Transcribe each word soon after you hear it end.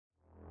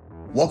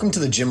Welcome to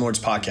the Gym Lords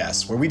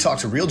Podcast, where we talk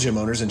to real gym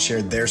owners and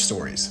share their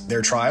stories,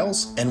 their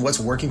trials, and what's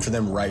working for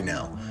them right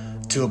now.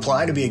 To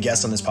apply to be a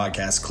guest on this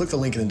podcast, click the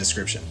link in the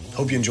description.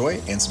 Hope you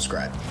enjoy and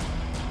subscribe.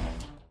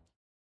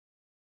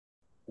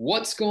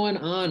 What's going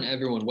on,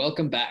 everyone?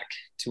 Welcome back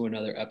to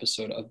another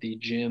episode of the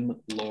Gym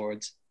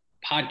Lords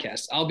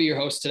Podcast. I'll be your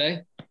host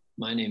today.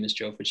 My name is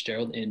Joe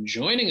Fitzgerald, and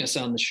joining us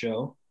on the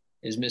show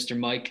is Mr.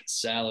 Mike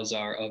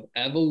Salazar of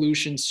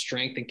Evolution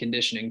Strength and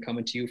Conditioning,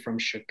 coming to you from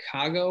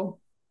Chicago,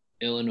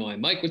 Illinois.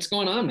 Mike, what's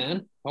going on,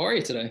 man? How are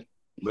you today?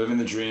 Living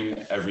the dream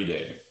every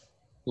day.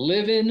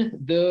 Living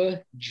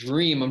the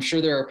dream. I'm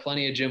sure there are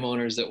plenty of gym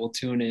owners that will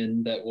tune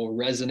in that will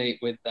resonate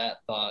with that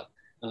thought.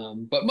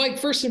 But Mike,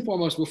 first and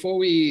foremost, before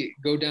we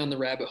go down the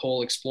rabbit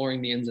hole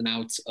exploring the ins and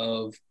outs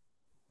of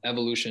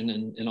evolution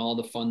and all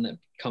the fun that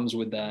comes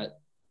with that,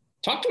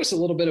 talk to us a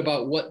little bit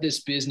about what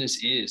this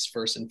business is,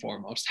 first and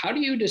foremost. How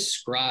do you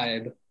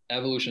describe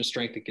Evolution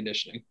Strength and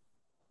Conditioning?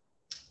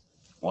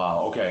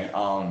 Wow. Okay.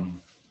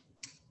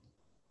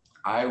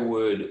 I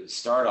would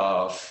start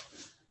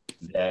off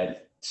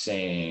that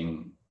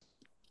saying,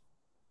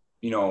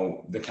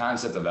 the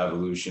concept of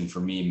evolution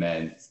for me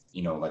meant,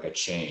 like a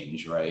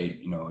change,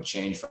 right? A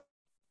change from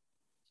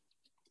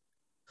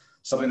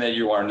something that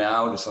you are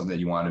now to something that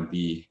you want to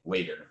be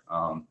later.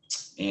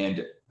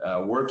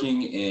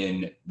 Working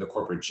in the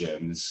corporate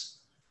gyms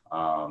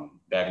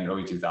back in the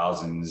early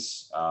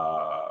 2000s,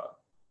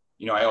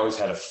 I always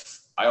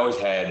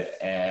had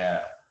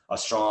a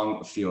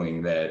strong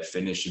feeling that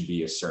fitness should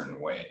be a certain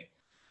way.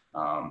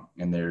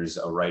 And there's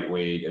a right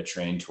way to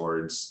train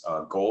towards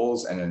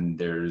goals. And then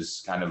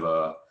there's kind of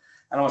I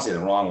don't want to say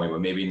the wrong way, but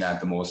maybe not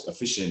the most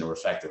efficient or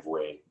effective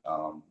way.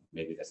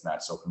 Maybe that's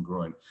not so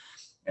congruent.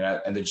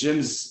 And the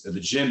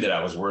gym that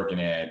I was working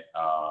at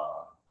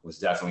was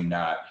definitely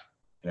not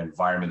an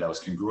environment that was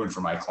congruent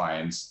for my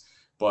clients.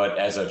 But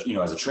as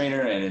a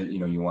trainer, and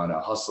you want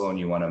to hustle and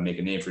you want to make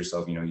a name for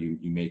yourself, you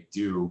make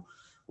do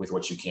with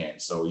what you can.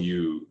 So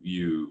you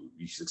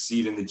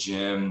succeed in the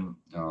gym,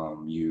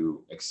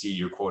 you exceed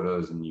your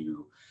quotas, and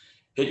you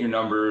hit your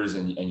numbers,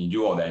 and you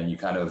do all that, and you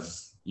kind of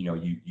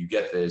you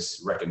get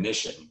this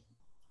recognition.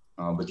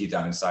 But deep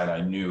down inside,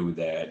 I knew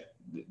that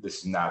this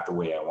is not the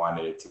way I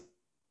wanted it to.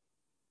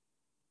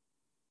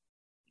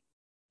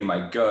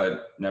 My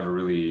gut never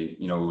really,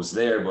 it was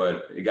there,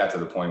 but it got to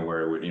the point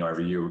where it would,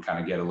 every year would kind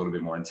of get a little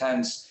bit more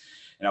intense,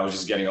 and I was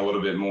just getting a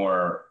little bit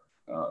more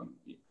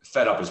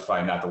fed up is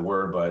probably not the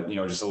word, but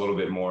just a little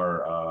bit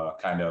more all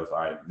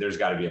right, there's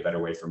got to be a better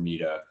way for me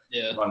to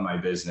run my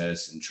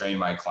business and train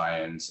my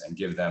clients and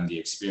give them the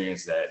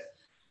experience that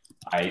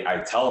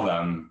I tell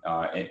them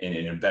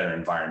in a better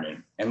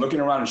environment. And looking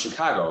around in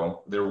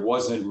Chicago, there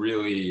wasn't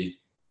really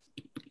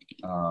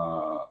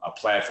a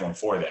platform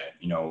for that.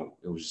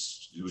 It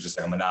was just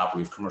like a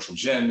monopoly of commercial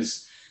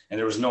gyms, and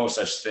there was no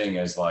such thing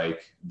as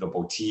like the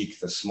boutique,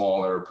 the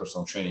smaller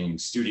personal training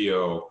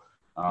studio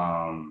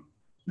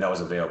that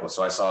was available.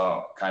 So I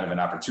saw kind of an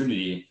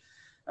opportunity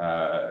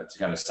to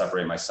kind of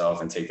separate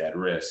myself and take that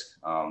risk,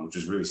 which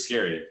was really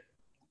scary.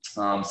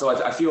 So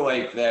I feel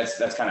like that's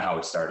kind of how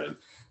it started.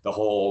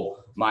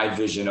 My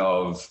vision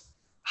of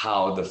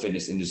how the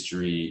fitness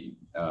industry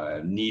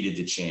needed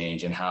to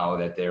change, and how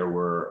that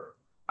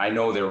I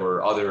know there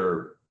were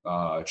other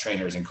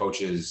trainers and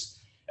coaches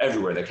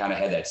everywhere that kind of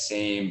had that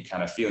same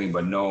kind of feeling,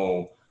 but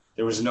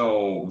there was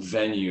no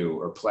venue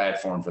or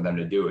platform for them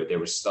to do it. They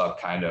were stuck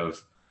kind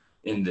of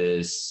in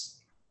this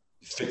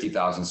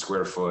 50,000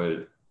 square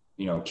foot,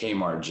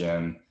 Kmart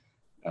gym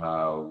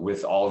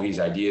with all these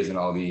ideas and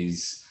all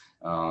these,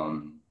 I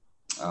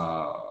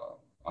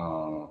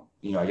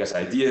guess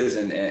ideas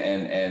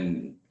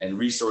and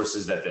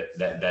resources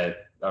that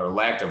or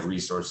lack of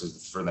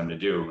resources for them to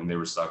do. And they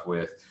were stuck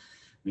with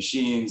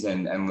machines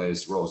and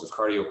endless rows of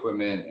cardio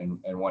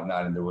equipment and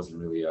whatnot. And there wasn't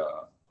really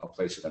a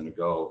place for them to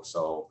go.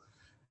 So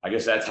I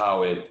guess that's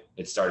how it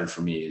started for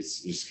me,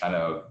 is just kind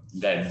of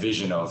that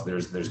vision of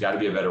there's got to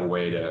be a better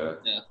way to,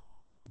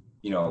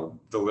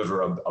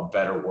 deliver a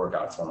better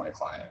workout for my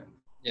client.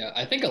 Yeah,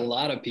 I think a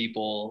lot of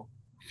people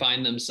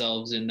find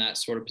themselves in that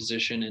sort of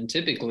position, and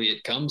typically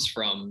it comes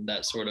from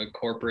that sort of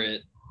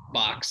corporate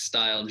box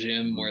style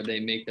gym where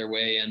they make their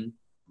way, and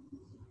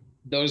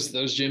those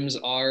gyms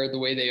are the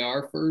way they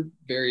are for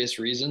various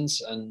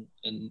reasons, and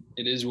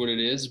it is what it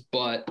is.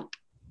 But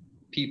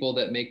people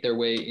that make their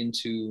way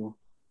into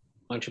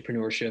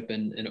entrepreneurship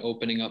and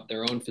opening up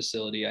their own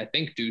facility, I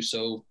think do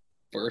so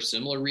for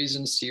similar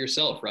reasons to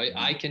yourself, right?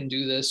 I can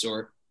do this,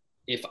 or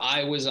if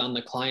I was on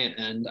the client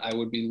end, I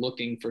would be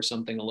looking for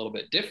something a little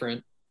bit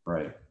different.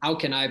 Right. How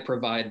can I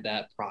provide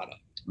that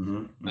product?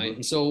 Mm-hmm. Right.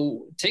 And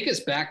so take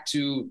us back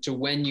to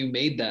when you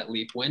made that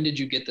leap. When did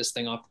you get this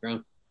thing off the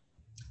ground?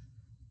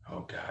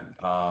 Oh God.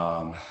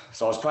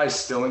 So I was probably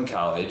still in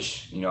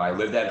college. I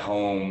lived at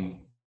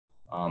home.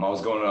 I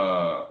was going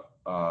to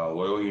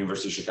Loyola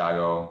University of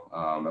Chicago.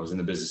 I was in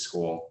the business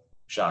school,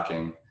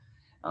 shocking,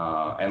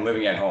 and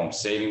living at home,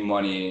 saving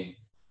money.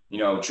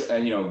 At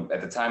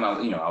the time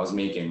I was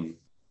making,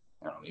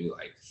 maybe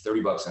like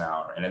 $30 an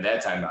hour, and at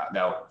that time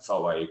that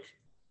felt like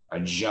a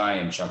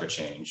giant chunk of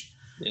change.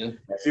 Yeah.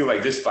 I feel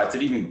like this, by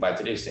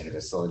today's standards,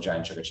 it's still a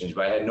giant chunk of change,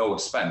 but I had no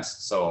expense.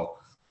 So,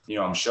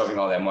 I'm shoving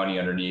all that money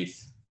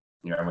underneath,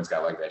 everyone's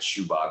got like that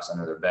shoebox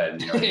under their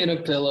bed, In a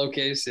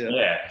pillowcase. Yeah.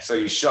 Yeah. So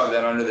you shove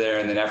that under there.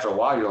 And then after a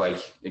while, you're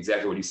like,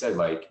 exactly what he said,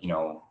 like,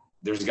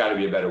 there's got to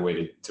be a better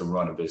way to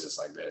run a business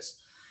like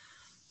this.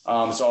 So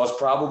I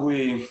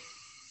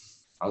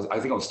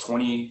think I was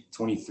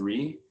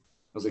 23.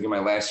 I was like in my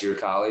last year of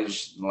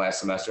college, in the last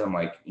semester. I'm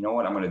like, you know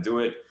what, I'm going to do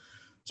it.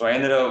 So I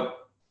ended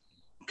up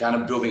kind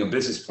of building a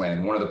business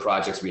plan. One of the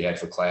projects we had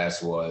for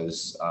class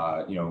was,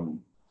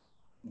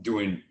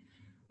 doing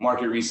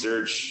market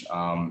research.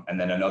 And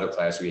then another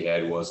class we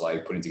had was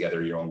like putting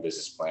together your own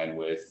business plan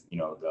with,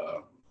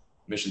 the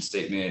mission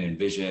statement and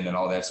vision and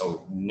all that.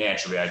 So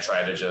naturally I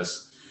try to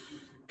just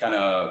kind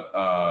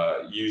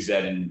of use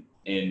that and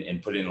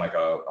put in like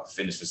a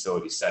fitness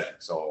facility setting.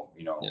 So,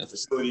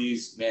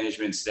 facilities,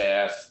 management,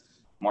 staff,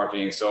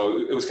 marketing. So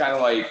it was kind of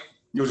like,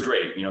 it was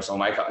great, so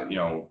my,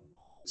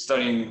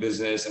 studying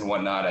business and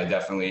whatnot, I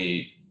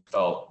definitely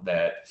felt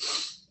that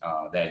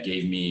that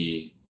gave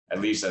me at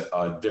least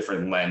a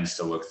different lens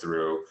to look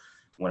through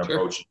when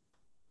approaching,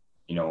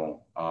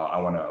 I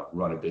want to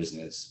run a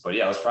business. But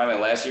yeah, it was probably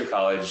my last year of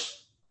college.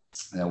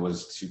 And that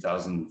was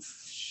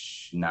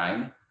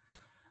 2009.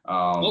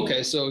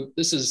 Okay. So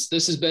this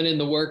has been in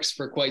the works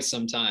for quite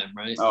some time,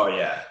 right? Oh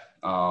yeah.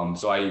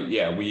 So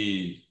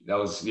that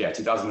was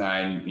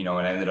 2009, and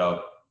I ended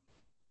up,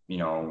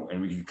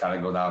 and we could kind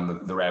of go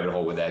down the rabbit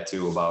hole with that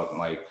too, about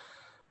like,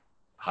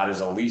 how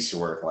does a lease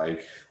work?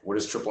 Like, what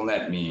does triple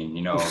net mean?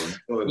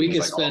 We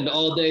could spend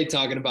all day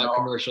talking about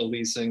commercial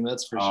leasing.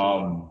 That's for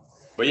sure.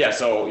 But yeah,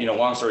 so,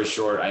 long story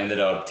short, I ended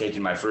up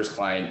taking my first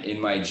client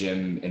in my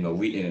gym in a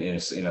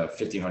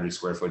 1,500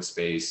 square foot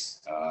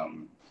space,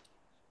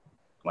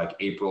 like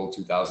April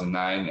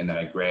 2009. And then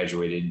I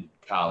graduated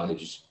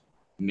college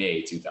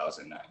May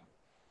 2009.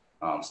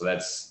 So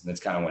that's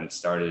kind of when it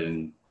started,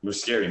 and it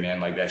was scary, man.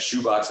 Like that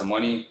shoebox of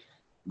money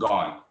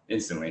gone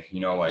instantly,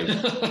 like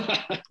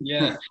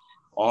yeah,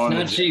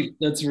 not cheap.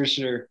 That's for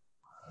sure.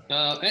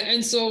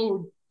 And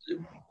so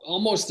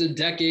almost a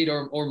decade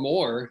or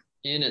more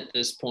in at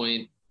this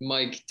point,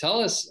 Mike,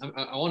 tell us,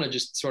 I want to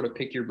just sort of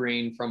pick your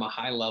brain from a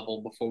high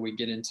level before we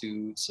get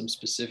into some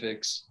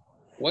specifics.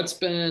 What's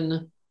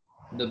been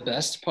the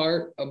best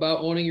part about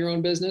owning your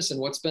own business, and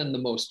what's been the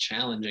most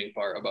challenging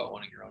part about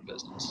owning your own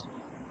business?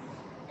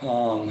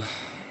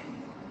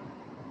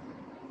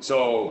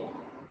 So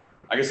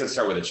I guess let's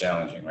start with the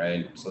challenging,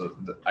 right? So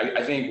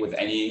I think with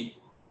any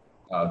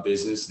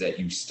business that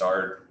you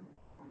start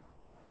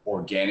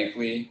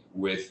organically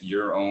with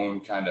your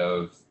own kind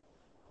of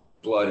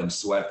blood and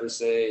sweat per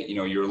se,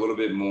 you're a little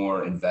bit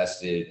more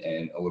invested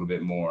and a little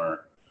bit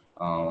more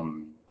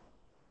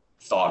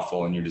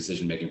thoughtful in your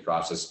decision-making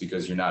process,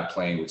 because you're not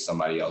playing with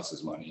somebody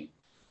else's money.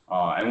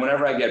 And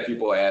whenever I get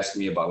people ask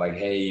me about like,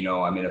 hey,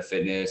 I'm in a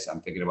fitness,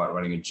 I'm thinking about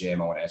running a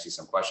gym, I want to ask you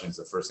some questions,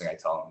 the first thing I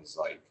tell them is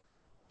like,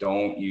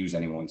 don't use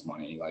anyone's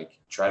money. Like,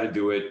 try to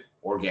do it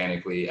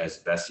organically as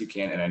best you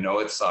can. And I know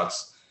it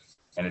sucks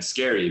and it's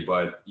scary,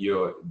 but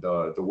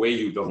the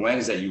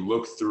lens that you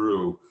look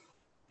through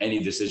any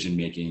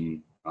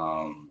decision-making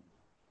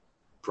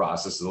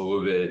process is a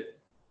little bit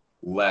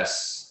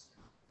less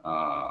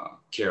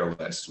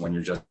careless when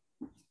you're just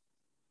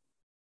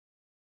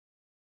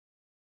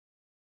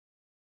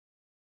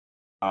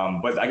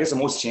but I guess the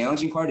most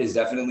challenging part is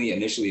definitely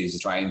initially is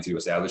trying to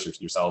establish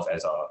yourself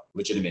as a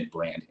legitimate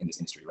brand in this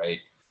industry, right?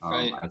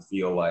 Right. I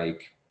feel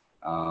like,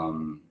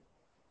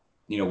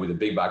 with the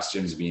big box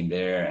gyms being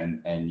there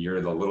and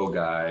you're the little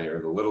guy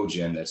or the little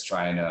gym that's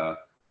trying to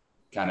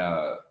kind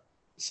of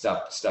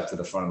step to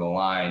the front of the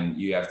line,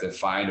 you have to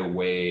find a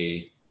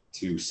way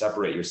to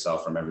separate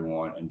yourself from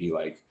everyone and be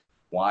like,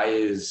 why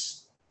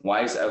is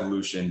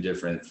Evolution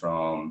different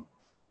from,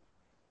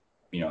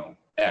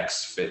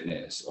 X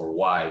fitness or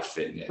Y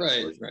fitness?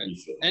 Right.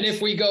 Fitness? And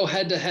if we go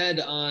head to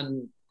head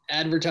on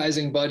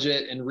advertising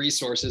budget and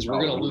resources,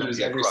 we're going to lose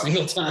every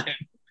single time.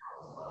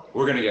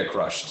 We're going to get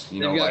crushed.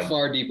 They've got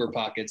far deeper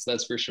pockets,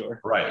 that's for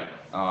sure. Right.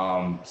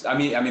 I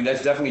mean,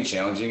 that's definitely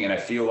challenging. And I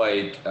feel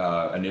like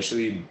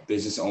initially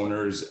business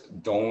owners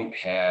don't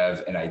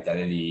have an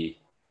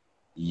identity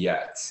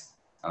yet.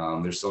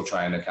 They're still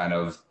trying to kind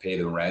of pay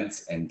the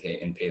rent and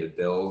pay the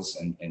bills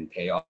and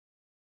pay off.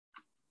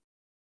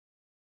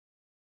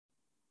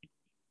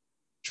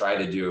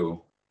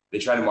 They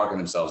try to market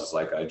themselves as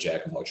like a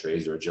jack of all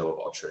trades or a Jill of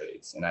all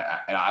trades. And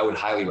I would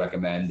highly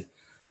recommend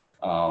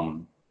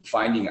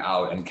finding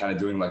out and kind of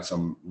doing like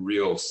some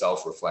real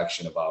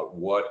self-reflection about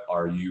what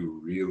are you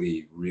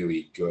really,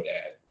 really good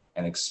at,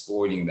 and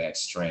exploiting that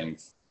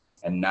strength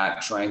and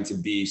not trying to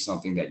be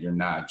something that you're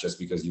not just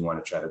because you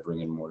want to try to bring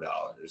in more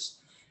dollars.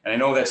 And I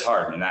know that's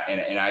hard. And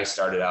I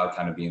started out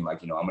kind of being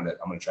like, I'm going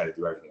to try to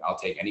do everything. I'll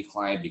take any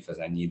client because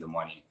I need the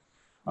money.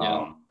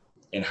 Yeah.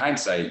 In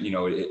hindsight,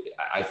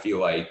 I feel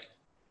like,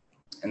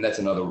 and that's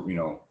another, we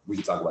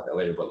can talk about that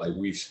later, but like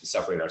we've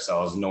separated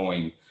ourselves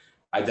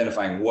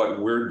identifying what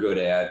we're good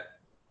at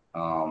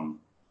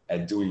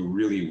doing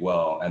really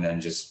well, and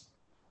then just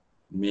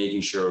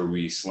making sure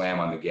we slam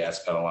on the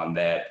gas pedal on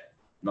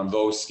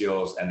those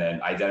skills, and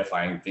then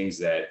identifying things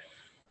that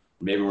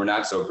maybe we're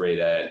not so great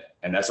at,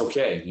 and that's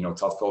okay.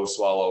 Tough pill to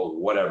swallow,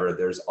 whatever.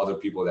 There's other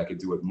people that could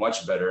do it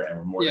much better, and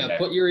we're more than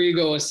put your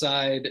ego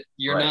aside.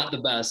 You're right. not the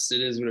best.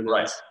 It is what it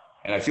right. is.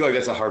 And I feel like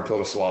that's a hard pill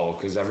to swallow,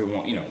 because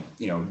everyone,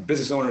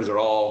 business owners they're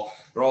all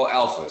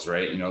alphas,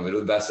 right? They're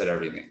the best at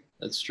everything.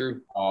 That's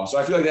true. So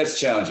I feel like that's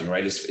challenging,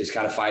 right? It's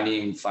kind of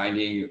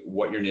finding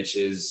what your niche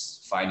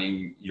is,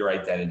 finding your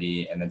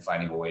identity, and then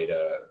finding a way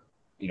to,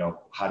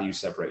 how do you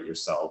separate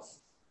yourself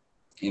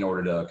in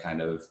order to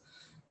kind of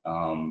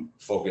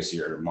focus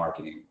your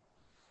marketing.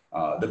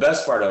 The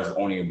best part of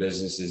owning a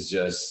business is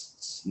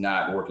just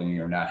not working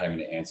or not having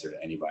to answer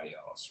to anybody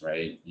else,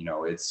 right?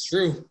 It's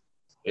true.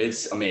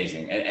 It's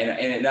amazing,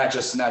 and not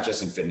just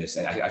in fitness.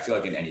 And I feel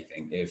like in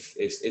anything, if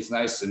it's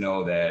nice to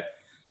know that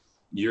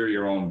you're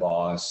your own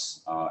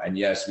boss. And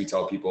yes, we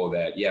tell people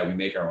that, we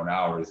make our own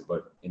hours,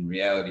 but in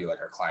reality, like,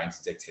 our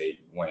clients dictate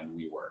when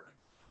we work.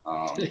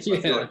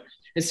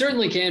 It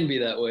certainly can be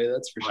that way.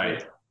 That's for right.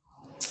 sure.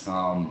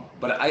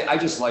 But I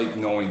just like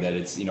knowing that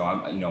it's,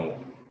 for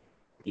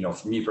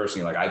me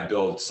personally, like, I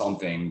built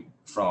something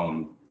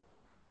from,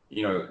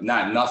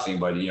 not nothing,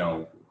 but,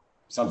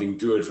 something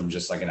good from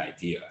just like an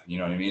idea, you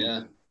know what I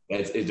mean? Yeah.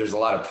 There's a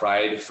lot of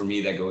pride for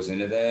me that goes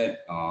into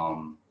that.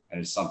 And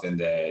it's something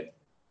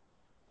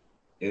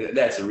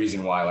that's the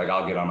reason why, like,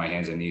 I'll get on my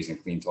hands and knees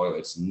and clean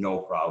toilets, no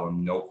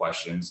problem, no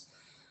questions.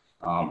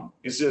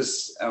 It's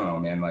just, I don't know,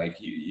 man, like,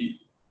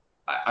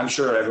 I'm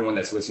sure everyone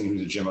that's listening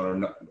who's a gym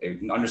owner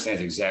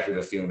understands exactly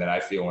the feeling that I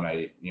feel when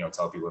I,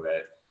 tell people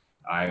that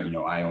I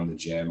own the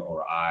gym,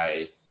 or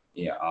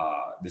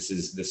this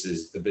is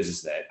the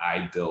business that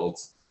I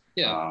built.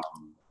 Yeah.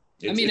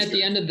 At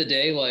the end of the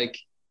day, like,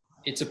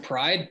 it's a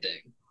pride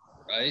thing,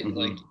 right? Mm-hmm.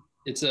 Like,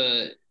 it's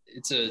a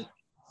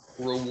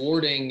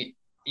rewarding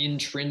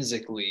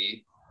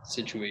intrinsically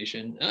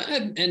situation.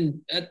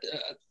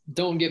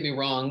 Don't get me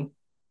wrong.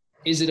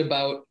 Is it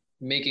about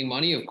making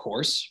money? Of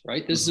course,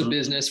 right? This is a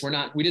business.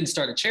 We didn't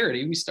start a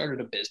charity. We started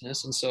a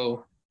business. And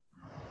so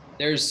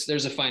there's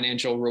a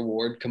financial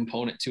reward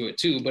component to it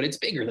too, but it's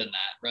bigger than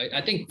that, right?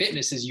 I think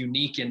fitness is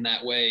unique in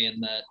that way, in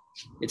that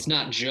it's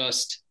not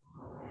just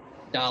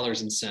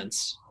dollars and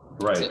cents.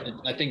 Right.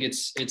 I think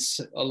it's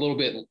a little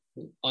bit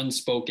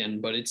unspoken,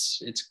 but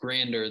it's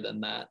grander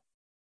than that.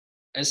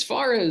 As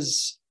far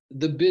as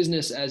the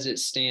business as it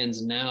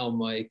stands now,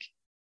 Mike,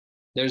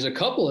 there's a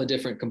couple of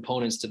different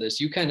components to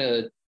this. You kind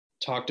of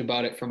talked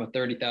about it from a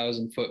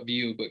 30,000 foot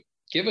view, but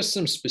give us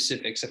some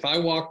specifics. If I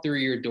walk through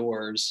your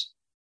doors,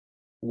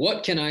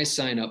 what can I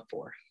sign up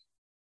for?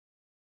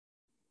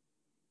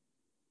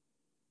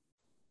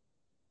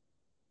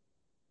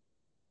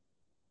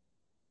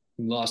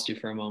 We lost you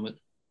for a moment.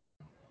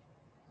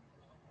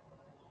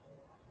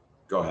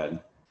 Go ahead.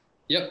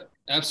 Yep,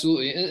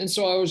 absolutely. And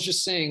so I was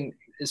just saying,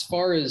 as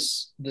far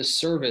as the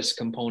service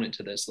component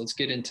to this, let's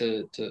get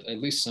into at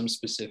least some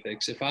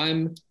specifics. If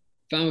I'm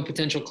a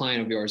potential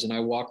client of yours and I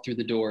walk through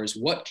the doors,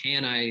 what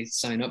can I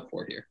sign up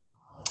for here?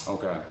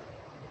 Okay.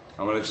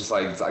 I'm going to just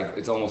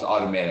it's almost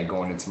automatic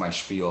going into my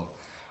spiel.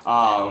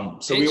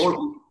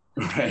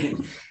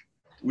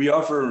 We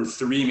offer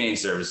three main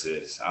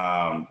services.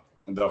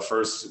 The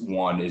first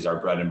one is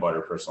our bread and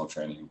butter personal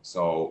training.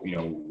 So,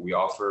 we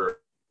offer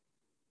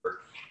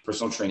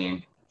personal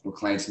training where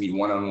clients meet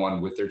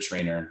one-on-one with their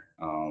trainer,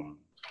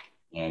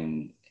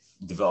 and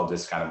develop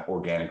this kind of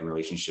organic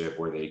relationship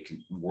where they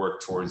can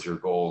work towards your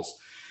goals.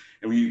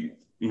 And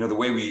the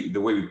way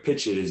we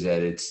pitch it is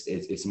that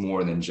it's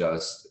more than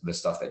just the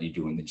stuff that you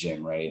do in the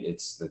gym, right?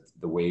 It's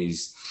the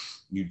ways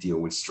you deal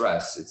with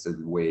stress. It's the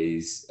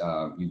ways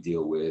you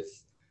deal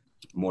with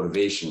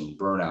motivation,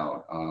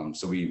 burnout.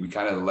 So we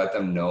kind of let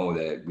them know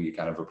that we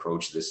kind of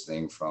approach this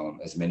thing from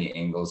as many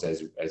angles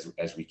as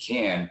we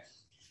can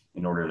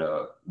in order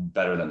to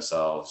better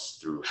themselves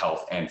through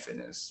health and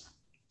fitness.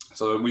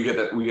 So we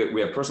have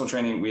personal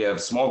training. We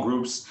have small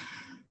groups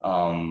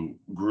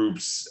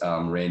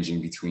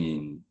ranging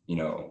between,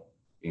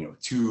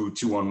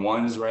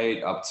 2-on-1s,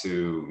 right, up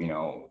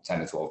to, 10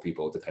 to 12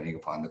 people, depending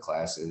upon the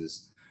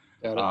classes.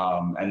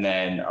 And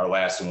then our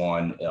last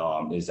one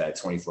is that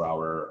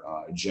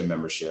 24-hour gym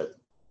membership,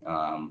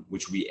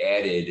 which we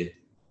added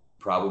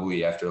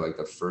probably after like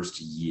the first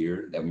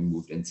year that we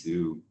moved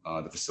into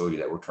the facility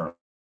that we're currently.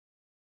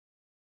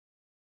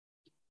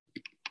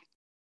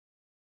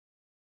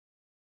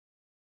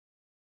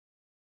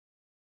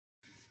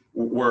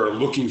 We're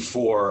looking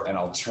for an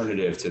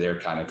alternative to their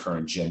kind of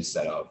current gym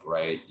setup,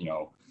 right?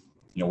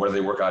 Whether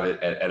they work out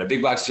at a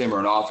big box gym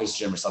or an office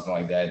gym or something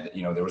like that,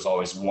 there was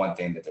always one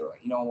thing that they were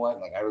like, you know what,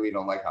 like, I really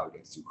don't like how it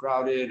gets too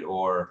crowded,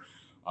 or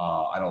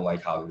I don't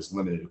like how there's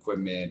limited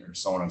equipment, or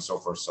so on and so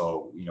forth.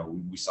 So,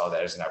 we saw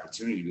that as an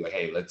opportunity to be like,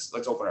 hey, let's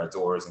open our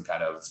doors and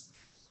kind of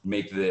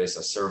make this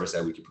a service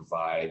that we could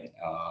provide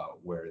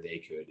where they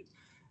could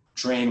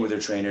train with their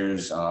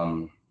trainers,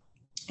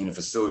 in a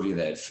facility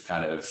that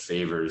kind of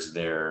favors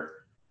their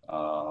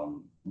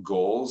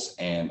goals,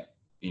 and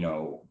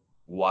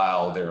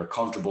while they're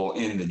comfortable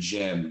in the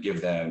gym,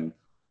 give them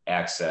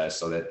access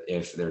so that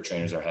if their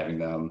trainers are having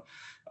them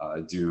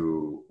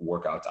do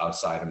workouts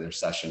outside of their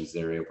sessions,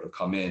 they're able to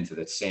come into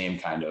that same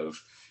kind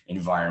of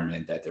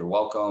environment that they're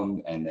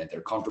welcome and that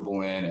they're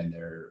comfortable in, and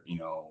they're, you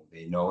know,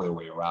 they know their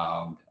way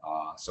around.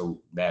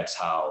 So that's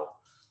how.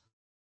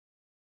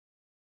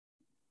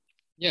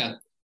 Yeah.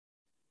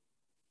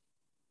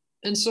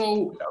 And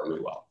so,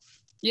 Really well.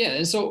 Yeah.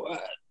 And so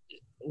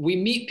we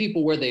meet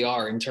people where they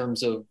are in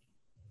terms of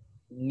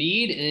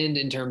need and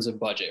in terms of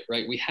budget,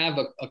 right? We have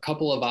a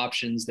couple of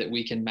options that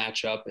we can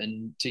match up,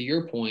 and to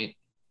your point,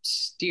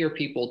 steer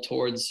people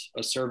towards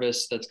a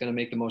service that's going to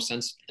make the most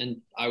sense.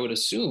 And I would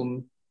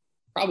assume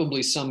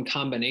probably some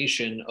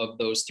combination of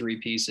those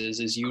three pieces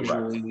is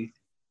usually Correct.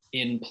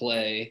 In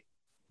play.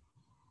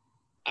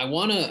 I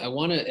want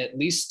to at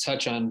least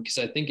touch on, because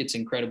I think it's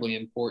incredibly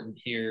important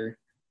here,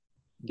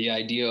 the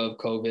idea of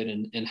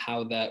COVID and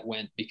how that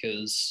went,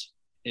 because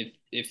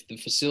if the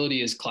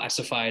facility is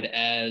classified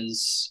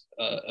as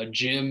a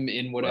gym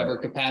in whatever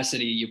right.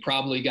 capacity, you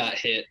probably got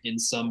hit in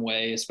some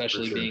way,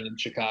 especially sure. being in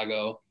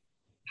Chicago.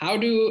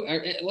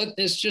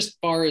 It's just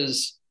far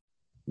as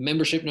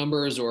membership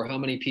numbers or how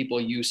many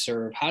people you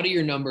serve, how do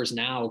your numbers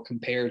now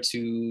compare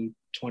to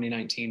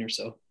 2019 or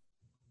so?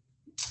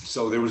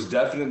 So there was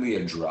definitely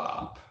a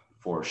drop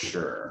for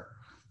sure.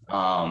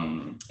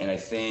 And I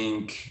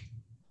think,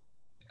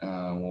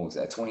 what was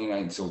that?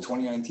 2019, so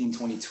 2019,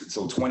 22,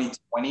 so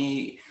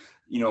 2020,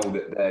 you know,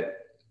 that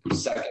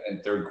second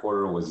and third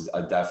quarter was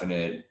a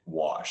definite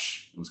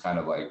wash. It was kind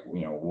of like,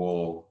 you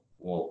know,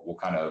 we'll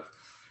kind of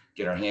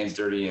get our hands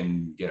dirty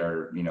and get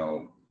our, you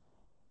know,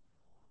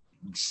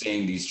 stay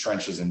in these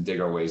trenches and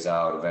dig our ways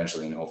out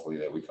eventually, and hopefully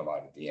that we come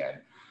out at the end.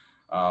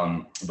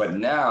 But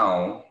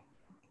now,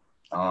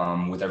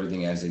 with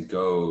everything as it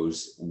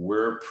goes,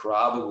 we're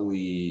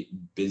probably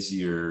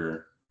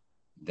busier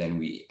than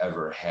we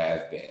ever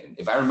have been.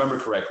 If I remember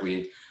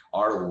correctly,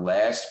 our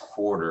last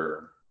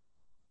quarter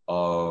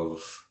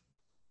of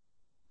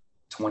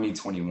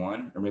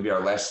 2021, or maybe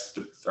our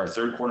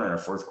third quarter and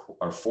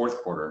our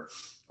fourth quarter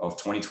of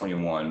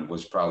 2021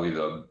 was probably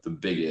the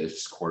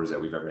biggest quarters that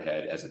we've ever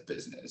had as a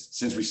business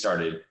since we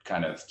started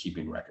kind of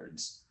keeping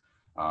records,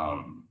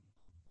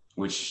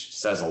 which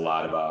says a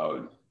lot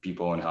about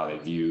people and how they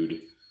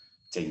viewed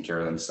taking care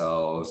of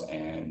themselves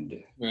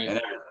and right.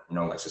 and you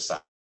know, like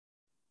society.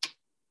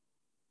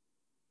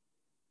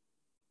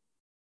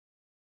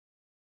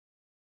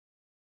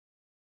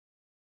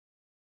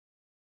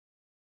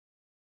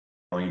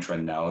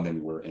 Trend now than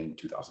we were in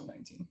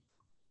 2019.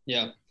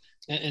 Yeah.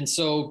 And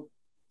so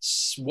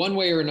one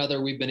way or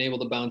another, we've been able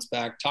to bounce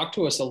back. Talk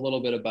to us a little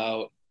bit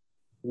about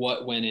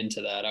what went into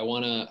that. I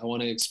want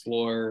to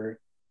explore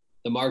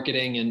the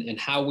marketing and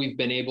how we've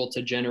been able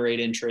to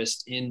generate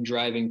interest in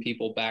driving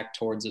people back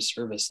towards a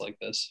service like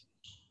this.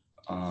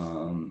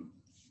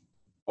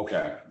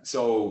 Okay.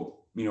 So,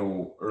 you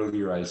know,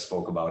 earlier I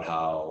spoke about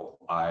how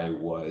I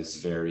was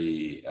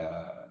very,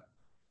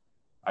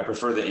 I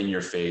prefer the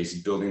in-your-face,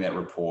 building that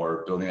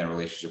rapport, building that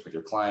relationship with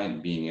your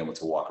client, being able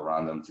to walk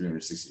around them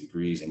 360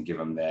 degrees and give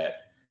them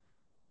that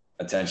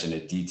attention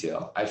to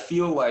detail. I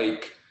feel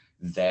like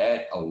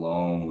that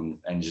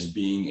alone, and just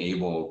being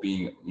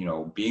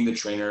the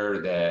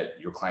trainer that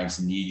your clients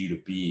need you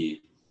to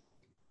be,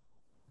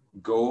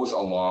 goes a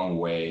long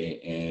way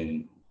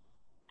in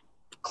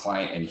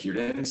client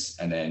adherence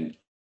and then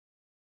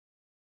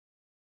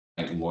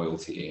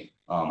loyalty.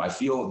 I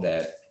feel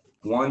that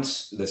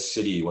once the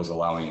city was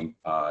allowing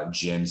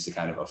gyms to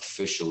kind of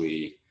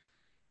officially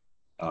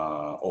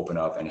open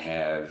up and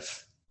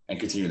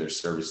continue their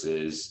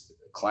services,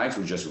 clients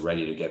were just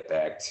ready to get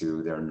back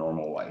to their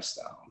normal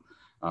lifestyle.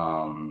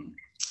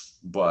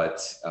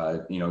 But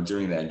you know,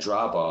 during that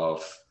drop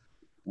off,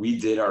 we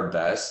did our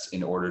best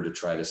in order to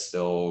try to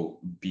still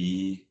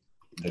be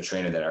the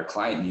trainer that our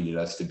client needed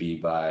us to be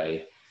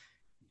by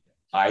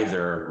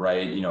either,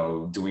 right, you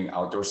know, doing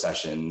outdoor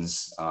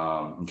sessions,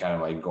 and kind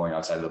of like going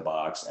outside of the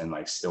box and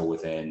like still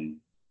within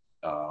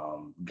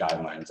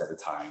guidelines at the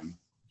time.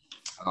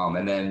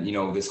 And then, you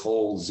know, this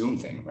whole Zoom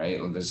thing, right?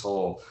 This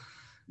whole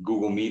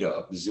Google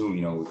Meetup, Zoom,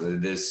 you know,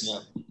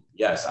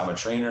 yes, I'm a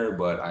trainer,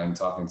 but I'm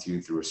talking to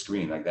you through a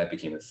screen. Like, that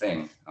became a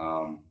thing.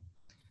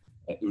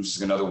 It was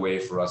just another way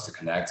for us to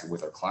connect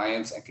with our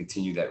clients and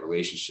continue that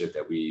relationship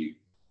that we,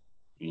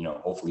 you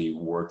know, hopefully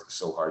worked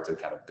so hard to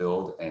kind of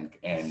build and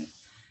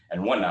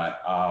whatnot.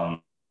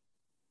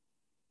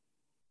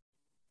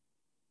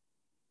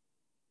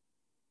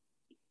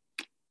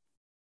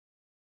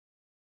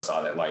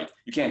 Saw that, like,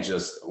 you can't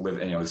just live,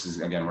 and, you know, this is,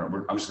 again,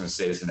 I'm just going to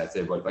say this and that's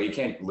it, but like, you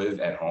can't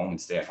live at home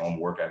and stay at home,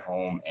 work at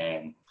home,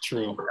 and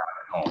True. work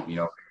out at home, you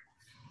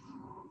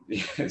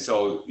know?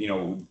 So, you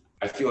know,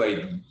 I feel like,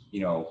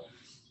 you know,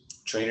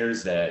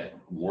 trainers that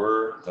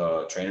were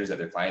the trainers that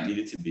their client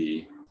needed to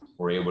be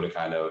were able to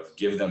kind of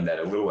give them that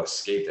a little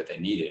escape that they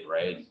needed,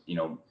 right? You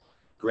know,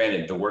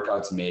 granted, the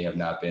workouts may have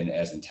not been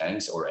as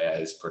intense or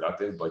as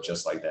productive, but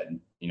just like that,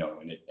 you know,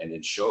 and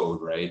it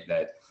showed, right,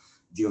 that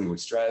dealing with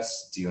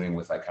stress, dealing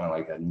with like kind of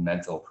like that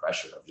mental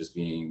pressure of just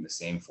being the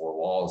same four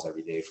walls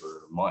every day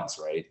for months,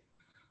 right?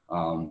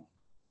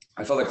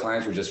 I felt like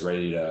clients were just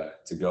ready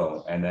to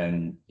go. And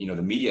then, the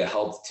media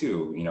helped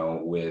too,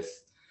 with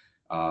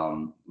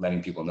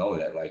letting people know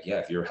that, like, yeah,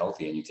 if you're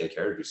healthy and you take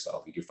care of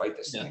yourself, you can fight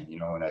this thing,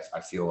 and I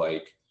feel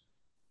like,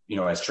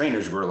 as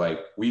trainers,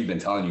 we've been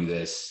telling you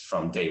this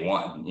from day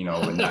one,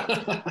 and not,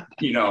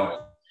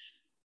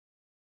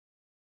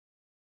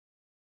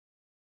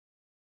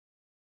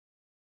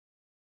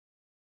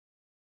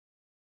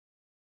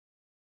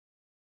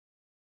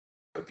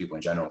 but people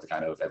in general to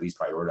kind of at least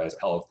prioritize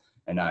health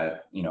and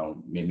not,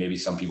 maybe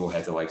some people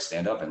had to like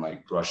stand up and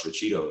like brush the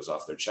Cheetos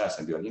off their chest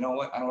and be like, you know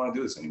what, I don't want to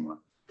do this anymore.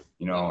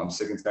 I'm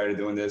sick and tired of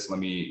doing this. Let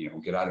me,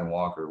 get out and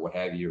walk or what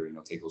have you, or,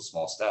 take those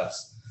small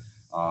steps.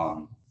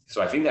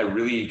 So I think that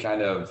really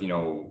kind of, we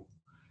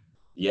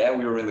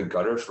were in the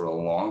gutter for a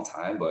long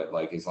time, but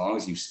like, as long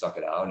as you stuck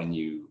it out and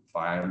you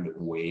find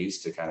ways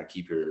to kind of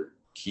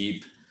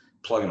keep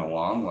plugging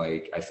along,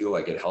 like, I feel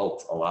like it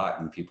helped a lot.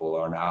 And people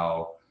are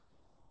now,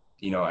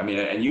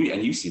 and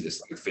you see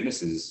this, like,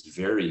 fitness is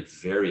very,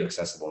 very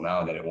accessible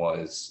now than it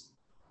was,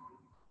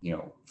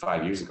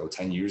 5 years ago,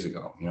 10 years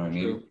ago, you know what I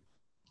mean? True.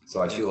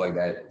 So I feel like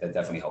that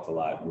definitely helped a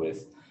lot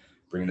with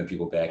bringing the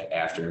people back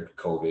after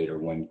COVID, or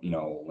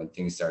when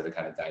things started to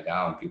kind of die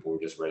down. People were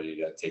just ready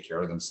to take care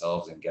of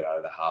themselves and get out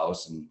of the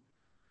house and,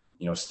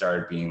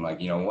 start being like,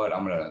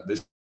 what,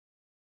 this.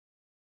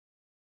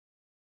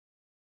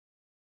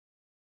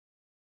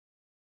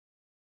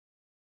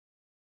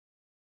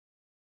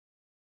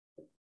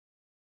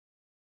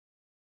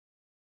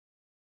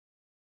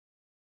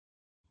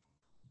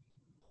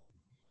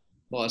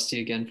 Lost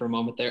you again for a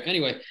moment there.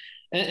 Anyway,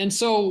 and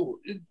so,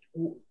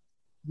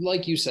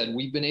 like you said,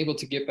 we've been able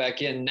to get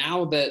back in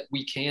now that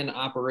we can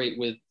operate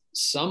with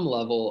some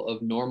level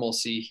of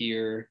normalcy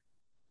here.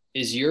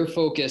 Is your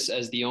focus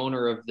as the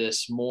owner of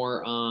this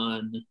more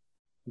on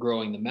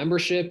growing the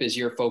membership? Is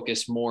your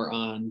focus more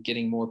on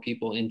getting more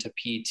people into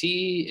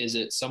PT? Is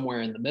it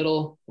somewhere in the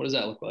middle? What does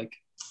that look like?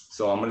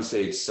 So I'm going to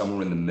say it's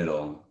somewhere in the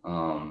middle.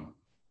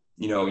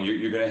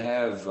 You're going to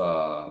have,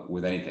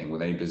 with any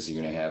business,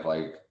 you're going to have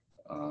like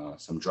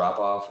some drop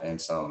off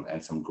and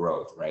some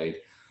growth, right?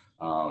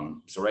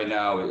 So right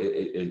now,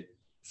 it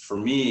for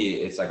me,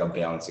 it's like a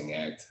balancing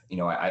act.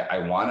 I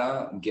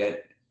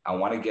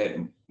want to get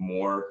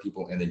more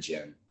people in the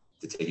gym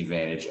to take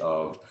advantage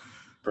of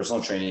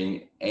personal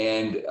training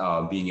and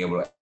being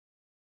able to.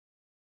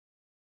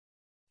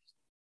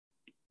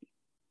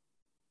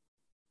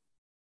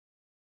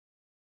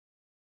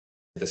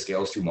 The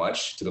scale is too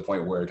much to the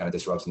point where it kind of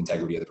disrupts the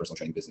integrity of the personal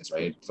training business,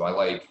 right? So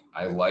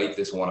I like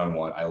this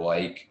one-on-one. I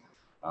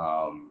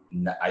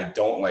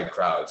don't like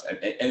crowds, and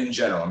in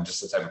general, I'm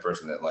just the type of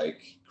person that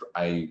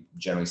I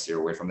generally steer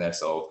away from that.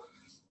 So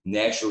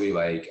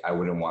naturally, I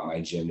wouldn't want my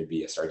gym to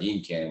be a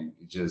sardine can,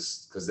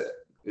 just because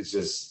it's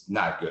just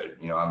not good.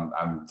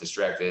 I'm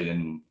distracted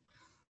and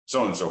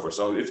so on and so forth.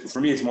 So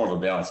for me, it's more of a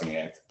balancing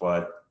act.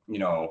 But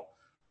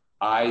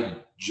I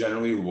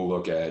generally will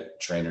look at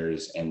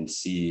trainers and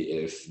see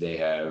if they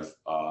have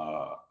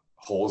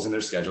holes in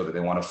their schedule that they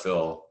want to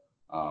fill,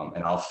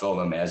 and I'll fill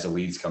them as the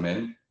leads come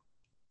in.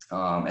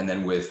 And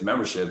then with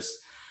memberships,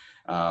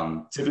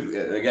 typically,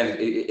 again,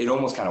 it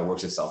almost kind of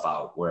works itself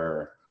out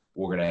where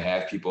we're going to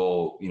have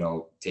people,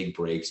 take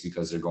breaks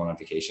because they're going on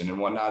vacation and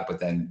whatnot. But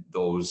then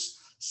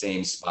those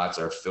same spots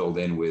are filled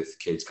in with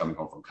kids coming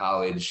home from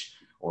college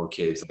or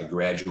kids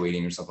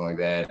graduating or something like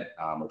that,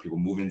 or people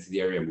moving into the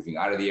area, moving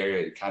out of the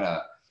area. It kind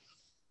of,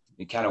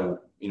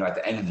 at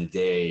the end of the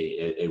day,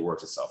 it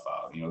works itself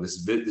out. This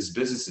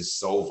business is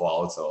so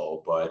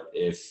volatile, but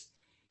if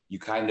you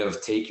kind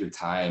of take your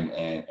time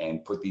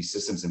and put these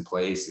systems in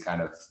place to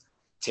kind of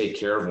take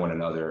care of one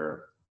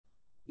another,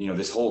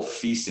 this whole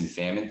feast and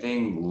famine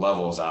thing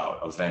levels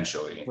out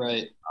eventually.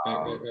 Right.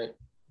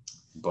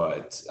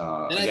 But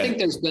and I think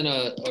there's been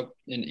an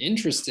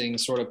interesting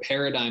sort of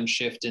paradigm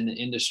shift in the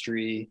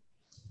industry,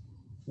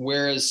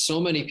 whereas so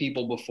many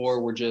people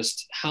before were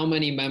just, how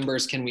many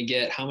members can we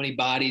get? How many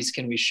bodies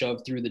can we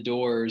shove through the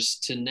doors?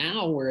 To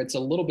now where it's a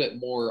little bit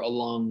more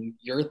along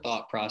your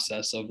thought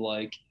process of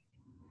like,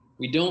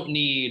 we don't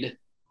need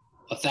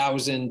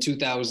 1,000,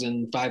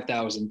 2,000,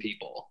 5,000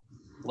 people.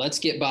 Let's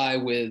get by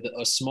with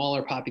a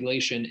smaller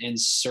population and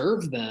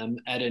serve them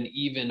at an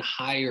even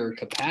higher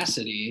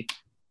capacity.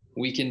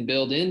 We can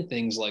build in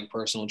things like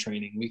personal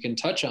training. We can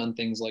touch on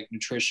things like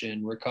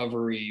nutrition,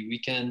 recovery. We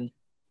can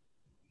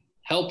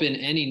help in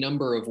any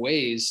number of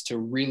ways to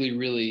really,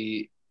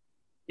 really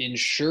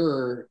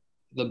ensure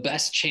the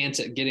best chance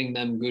at getting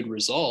them good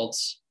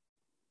results.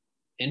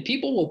 And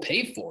people will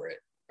pay for it,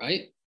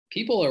 right?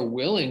 People are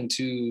willing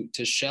to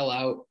shell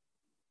out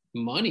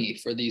money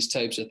for these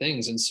types of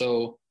things. And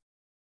so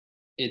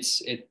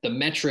it's the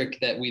metric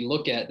that we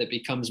look at that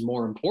becomes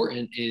more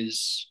important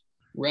is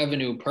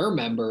revenue per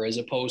member, as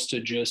opposed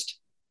to just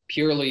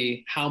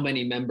purely how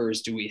many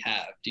members do we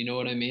have. Do you know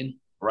what I mean?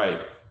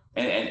 Right.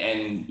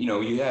 And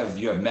you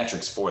have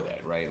metrics for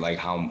that, right? Like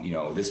how,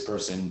 this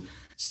person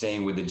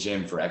staying with the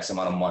gym for X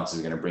amount of months is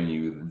going to bring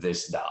you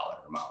this dollar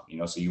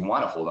amount, so you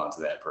want to hold on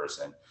to that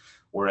person.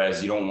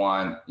 Whereas you don't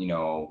want,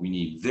 we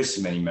need this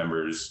many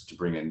members to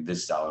bring in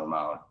this dollar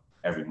amount.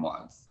 every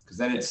month, because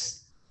then it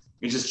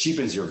just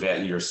cheapens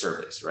your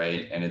service,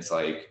 right? And it's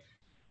like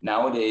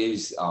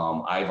nowadays,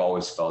 I've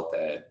always felt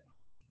that,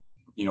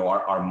 you know,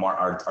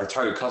 our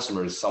target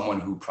customer is someone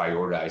who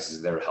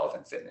prioritizes their health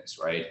and fitness,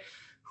 right?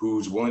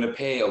 Who's willing to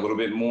pay a little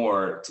bit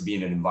more to be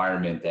in an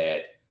environment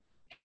that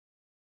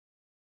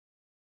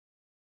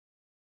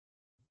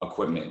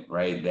equipment,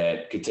 right,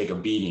 that could take a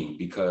beating,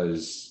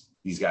 because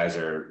these guys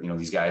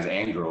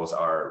and girls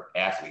are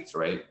athletes,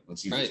 right?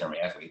 Let's use the term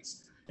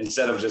athletes,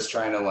 instead of just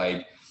trying to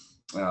like,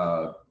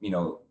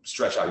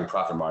 stretch out your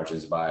profit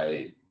margins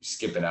by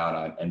skipping out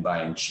on and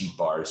buying cheap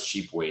bars,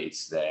 cheap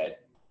weights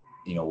that,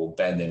 you know, will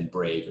bend and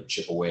break or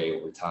chip away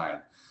over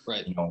time.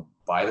 Right. You know,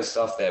 buy the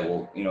stuff that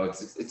will, you know,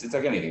 it's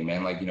like anything,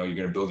 man. Like, you know, you're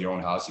going to build your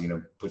own house. You're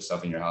going to put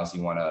stuff in your house.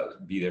 You want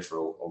to be there for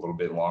a little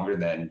bit longer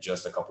than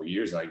just a couple of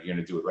years. Like, you're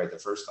going to do it right the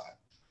first time.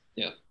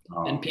 Yeah.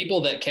 And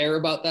people that care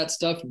about that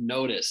stuff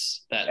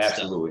notice that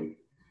absolutely stuff.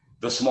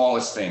 The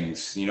smallest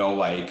things, you know,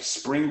 like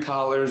spring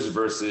collars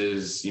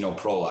versus, you know,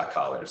 pro lock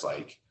collars.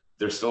 Like,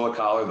 they're still a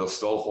collar, they'll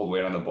still hold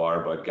weight on the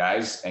bar, but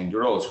guys and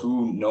girls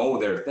who know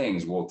their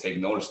things will take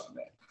notice on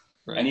that.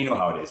 Right. And you know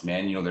how it is,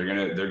 man. You know,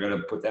 they're gonna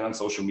put that on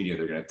social media.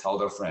 They're gonna tell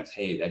their friends,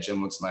 hey, that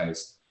gym looks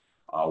nice.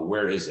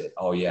 Where is it?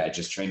 Oh yeah, I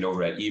just trained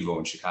over at Evo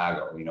in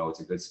Chicago. You know,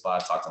 it's a good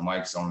spot. Talk to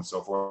Mike, so on and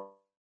so forth.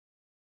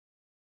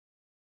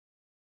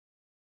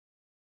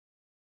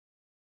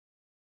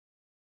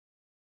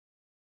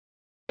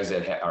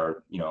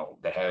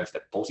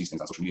 That post these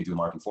things on social media, do the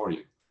marketing for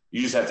you.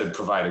 You just have to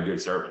provide a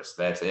good service.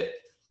 That's it.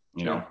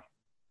 You know?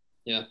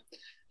 Yeah.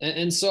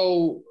 And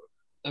so,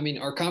 I mean,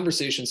 our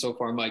conversation so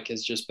far, Mike,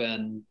 has just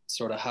been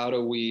sort of how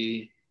do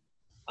we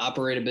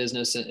operate a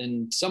business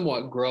and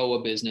somewhat grow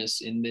a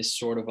business in this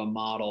sort of a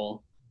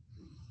model.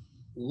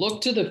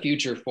 Look to the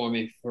future for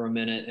me for a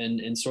minute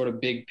and sort of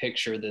big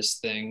picture this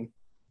thing.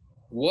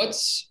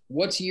 What's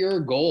your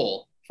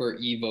goal for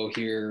Evo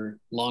here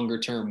longer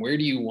term? Where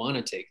do you want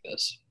to take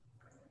this?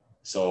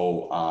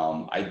 So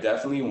I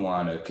definitely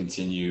want to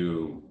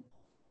continue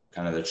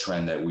kind of the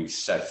trend that we've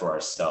set for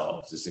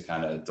ourselves, is to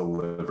kind of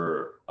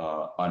deliver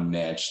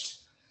unmatched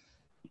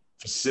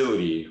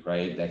facility,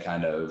 right? That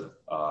kind of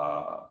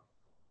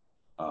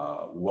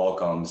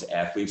welcomes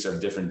athletes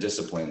of different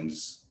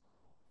disciplines,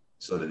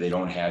 so that they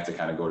don't have to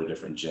kind of go to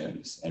different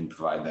gyms, and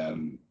provide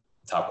them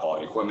top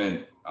quality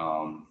equipment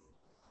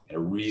at a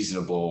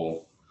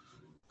reasonable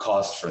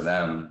cost for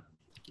them.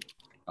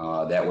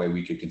 That way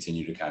we could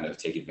continue to kind of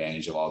take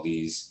advantage of all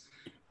these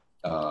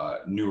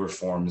newer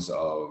forms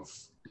of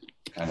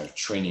kind of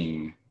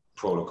training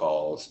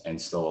protocols,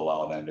 and still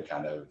allow them to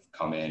kind of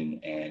come in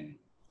and,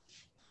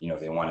 you know,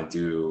 if they want to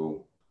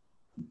do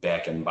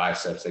back and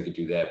biceps, they could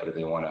do that. But if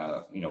they want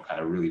to, you know,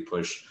 kind of really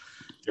push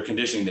their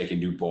conditioning, they can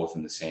do both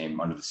under the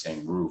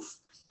same roof.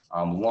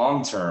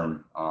 Long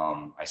term,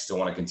 I still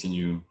want to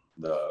continue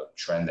the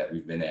trend that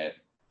we've been at,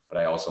 but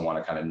I also want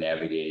to kind of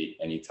navigate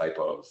any type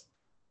of,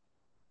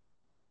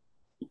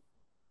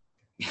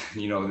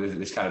 you know,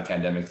 this kind of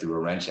pandemic threw a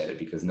wrench at it,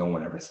 because no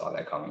one ever saw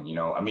that coming. You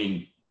know, I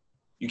mean,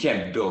 you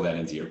can't build that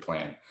into your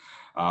plan.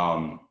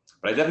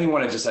 But I definitely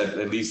want to just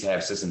at least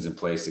have systems in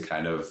place to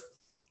kind of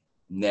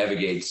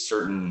navigate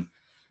certain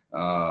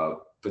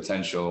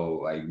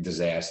potential like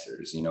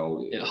disasters, you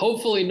know. Yeah,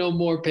 hopefully no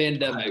more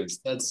pandemics.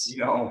 That's, you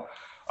know,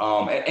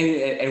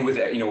 and with,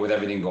 you know, with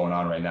everything going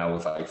on right now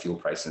with like fuel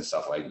prices and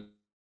stuff, like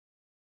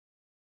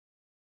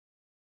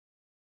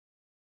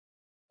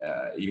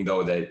even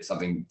though that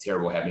something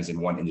terrible happens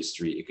in one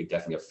industry, it could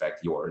definitely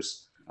affect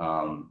yours.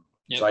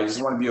 So I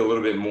just want to be a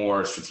little bit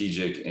more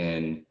strategic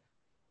in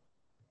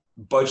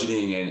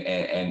budgeting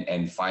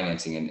and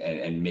financing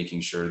and making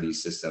sure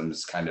these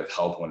systems kind of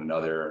help one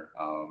another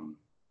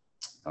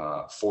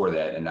for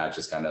that, and not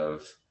just kind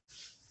of,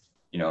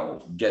 you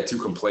know, get too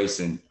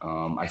complacent.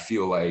 I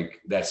feel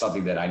like that's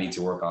something that I need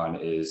to work on,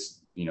 is,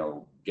 you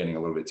know, getting a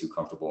little bit too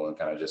comfortable and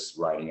kind of just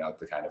riding out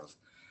the kind of,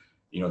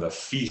 you know, the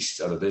feast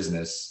of the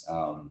business.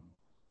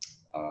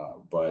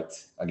 But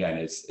again,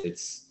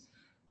 it's,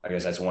 I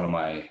guess that's one of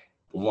my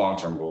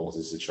long-term goals,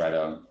 is to try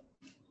to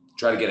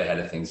get ahead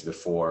of things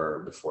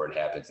before it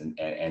happens,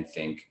 and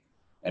think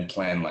and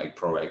plan like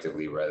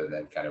proactively, rather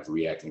than kind of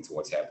reacting to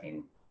what's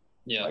happening.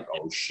 Yeah. Like,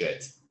 oh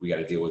shit, we got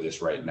to deal with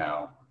this right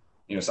now.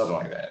 You know, something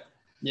like that.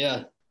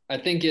 Yeah. I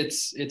think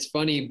it's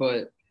funny,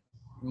 but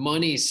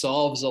money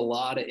solves a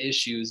lot of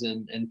issues,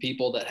 and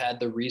people that had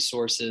the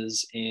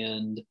resources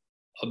and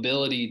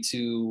ability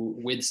to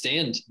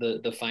withstand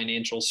the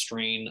financial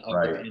strain of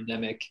the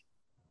pandemic,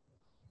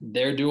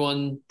 they're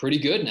doing pretty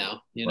good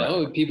now. You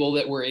know, people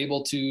that were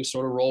able to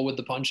sort of roll with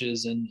the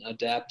punches and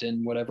adapt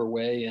in whatever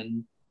way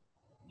and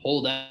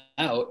hold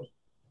out.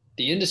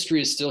 The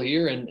industry is still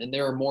here, and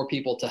there are more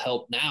people to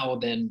help now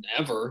than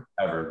ever.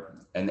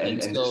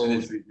 And so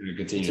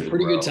it's a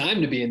pretty good time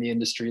to be in the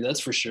industry. That's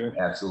for sure.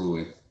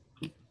 Absolutely.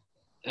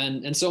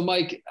 And so,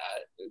 Mike,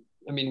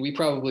 I mean, we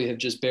probably have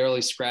just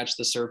barely scratched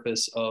the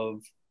surface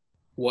of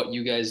what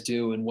you guys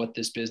do and what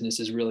this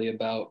business is really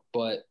about.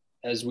 But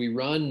as we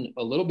run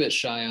a little bit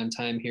shy on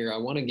time here, I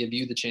want to give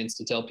you the chance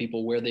to tell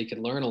people where they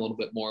can learn a little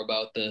bit more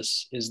about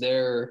this. Is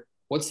there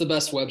What's the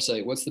best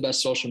website? What's the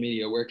best social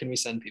media? Where can we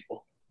send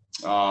people?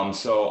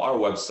 So our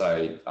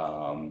website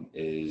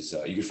is,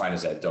 you can find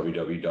us at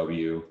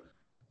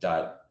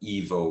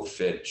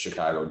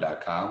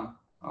www.evofitchicago.com.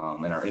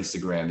 And our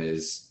Instagram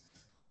is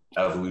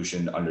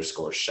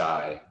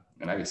evolution_shy.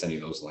 And I can send you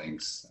those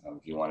links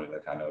if you wanted to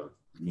kind of,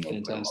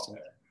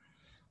 Fantastic.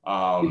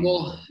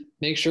 People,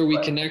 make sure we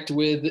connect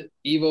with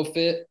Evo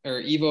Fit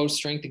or Evo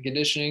Strength and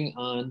Conditioning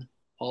on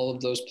all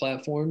of those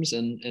platforms,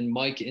 and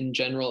Mike in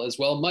general as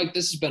well. Mike,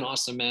 this has been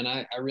awesome, man.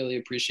 I really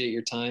appreciate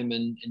your time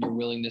and your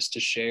willingness to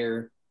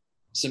share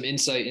some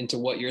insight into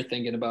what you're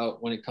thinking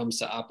about when it comes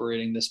to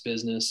operating this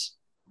business.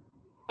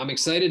 I'm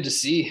excited to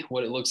see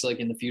what it looks like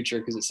in the future,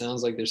 because it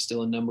sounds like there's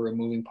still a number of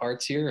moving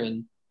parts here,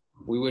 and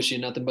we wish you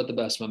nothing but the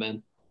best, my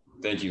man.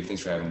 Thank you.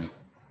 Thanks for having me.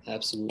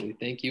 Absolutely.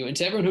 Thank you. And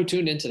to everyone who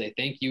tuned in today,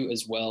 thank you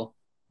as well.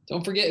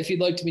 Don't forget, if you'd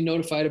like to be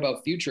notified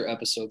about future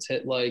episodes,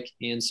 hit like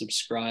and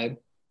subscribe.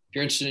 If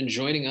you're interested in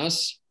joining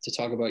us to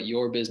talk about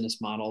your business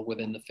model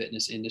within the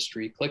fitness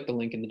industry, click the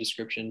link in the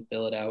description,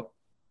 fill it out.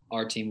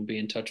 Our team will be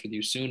in touch with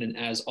you soon. And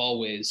as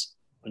always,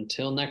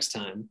 until next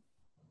time,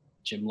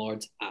 Gym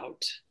Lords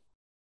out.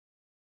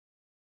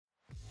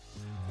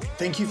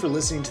 Thank you for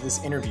listening to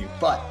this interview,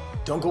 but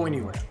don't go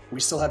anywhere. We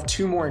still have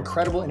 2 more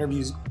incredible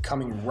interviews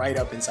coming right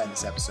up inside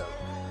this episode.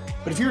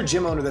 But if you're a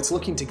gym owner that's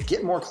looking to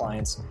get more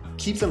clients,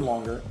 keep them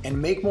longer,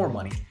 and make more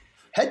money,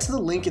 head to the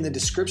link in the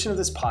description of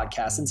this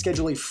podcast and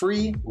schedule a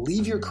free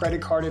leave your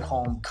credit card at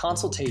home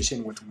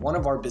consultation with one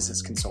of our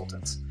business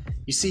consultants.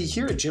 You see,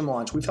 here at Gym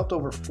Launch, we've helped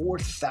over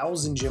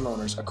 4,000 gym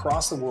owners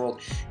across the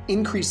world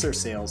increase their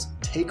sales,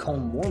 take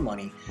home more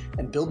money,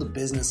 and build the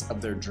business of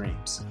their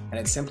dreams. And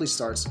it simply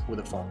starts with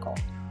a phone call.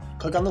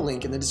 Click on the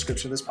link in the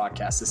description of this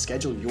podcast to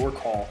schedule your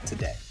call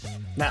today.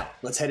 Now,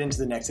 let's head into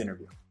the next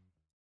interview.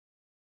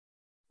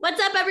 What's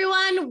up,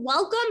 everyone?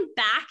 Welcome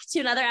back to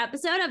another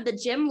episode of the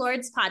Gym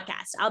Lords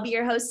podcast. I'll be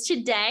your host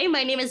today.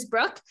 My name is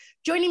Brooke.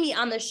 Joining me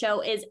on the show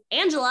is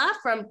Angela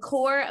from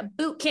Core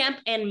Boot Camp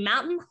in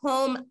Mountain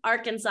Home,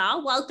 Arkansas.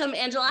 Welcome,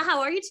 Angela.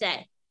 How are you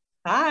today?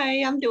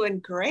 Hi, I'm doing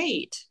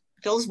great.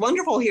 Feels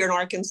wonderful here in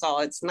Arkansas.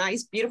 It's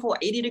nice, beautiful,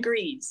 80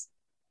 degrees.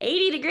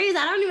 80 degrees.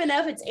 I don't even know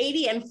if it's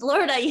 80 in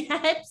Florida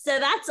yet. So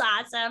that's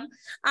awesome.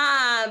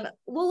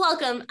 Well,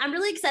 welcome. I'm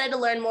really excited to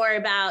learn more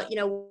about,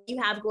 what you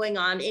have going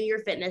on in your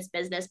fitness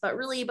business. But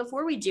really,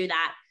 before we do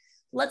that,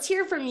 let's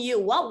hear from you.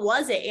 What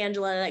was it,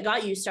 Angela, that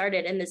got you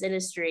started in this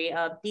industry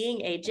of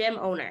being a gym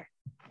owner?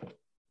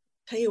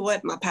 Tell you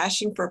what, my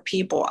passion for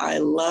people. I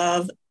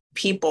love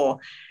people.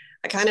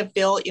 I kind of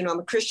feel, I'm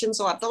a Christian,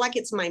 so I feel like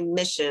it's my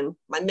mission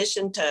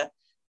to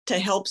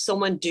help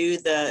someone do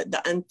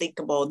the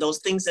unthinkable, those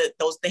things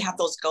they have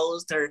those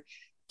goals, they're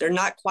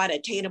not quite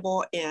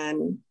attainable.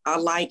 And I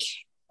like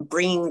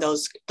bringing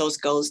those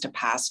goals to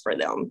pass for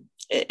them.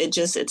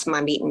 It's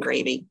my meat and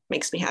gravy.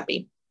 Makes me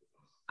happy.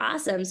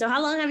 Awesome. So how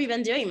long have you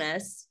been doing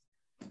this?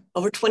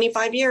 Over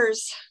 25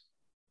 years.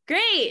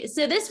 Great.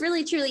 So this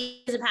really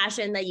truly is a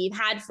passion that you've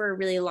had for a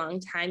really long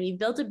time. You've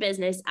built a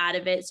business out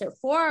of it. So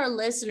for our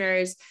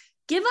listeners,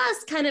 give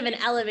us kind of an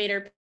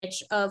elevator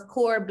pitch of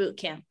Core Boot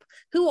Camp.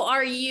 Who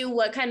are you?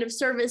 What kind of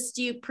service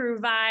do you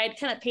provide?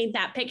 Kind of paint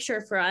that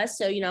picture for us.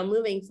 So,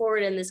 moving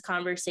forward in this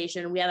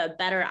conversation, we have a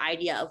better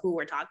idea of who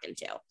we're talking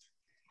to.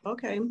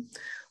 Okay.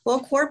 Well,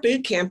 Core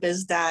Boot Camp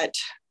is that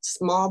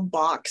small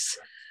box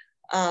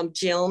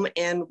gym,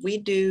 and we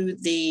do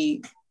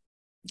the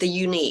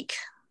unique.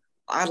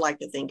 I like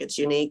to think it's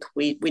unique.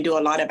 We do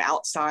a lot of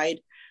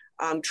outside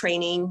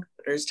training.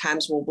 There's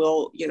times where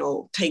we'll,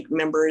 take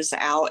members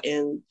out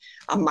in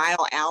a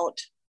mile out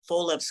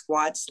full of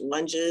squats,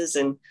 lunges,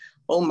 and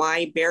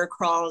bear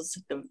crawls.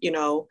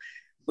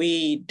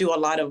 We do a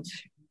lot of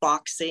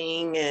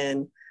boxing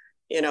and,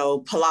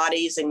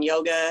 Pilates and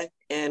yoga,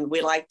 and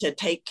we like to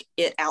take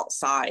it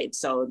outside.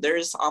 So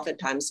there's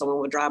oftentimes someone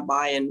will drive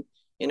by and,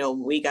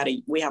 we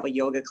have a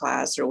yoga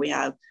class, or we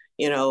have,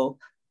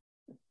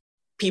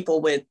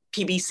 people with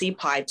PVC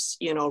pipes,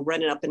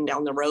 running up and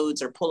down the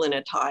roads or pulling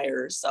a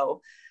tire.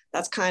 So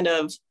that's kind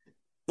of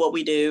what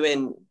we do.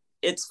 And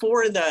it's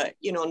for the,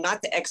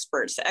 not the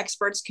experts. The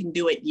experts can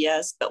do it,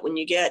 yes. But when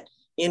you get,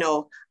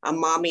 a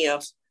mommy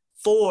of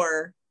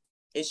 4,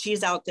 and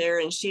she's out there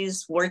and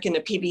she's working a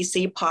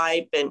PVC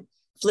pipe and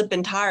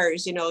flipping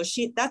tires,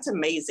 that's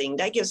amazing.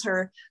 That gives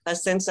her a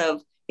sense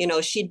of,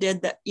 she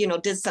did that,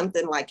 did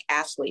something like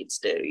athletes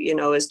do,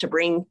 is to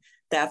bring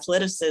the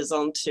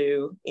athleticism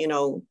to,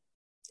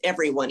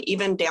 everyone,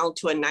 even down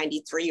to a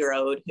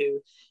 93-year-old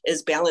who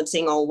is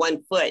balancing on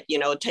one foot,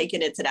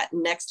 taking it to that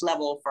next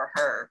level for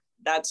her.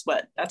 That's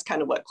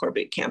kind of what Core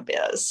Boot Camp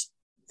is.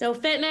 So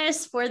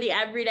fitness for the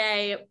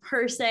everyday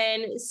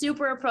person,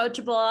 super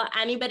approachable.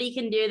 Anybody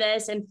can do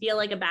this and feel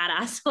like a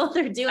badass while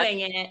they're doing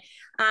it.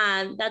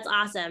 That's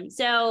awesome.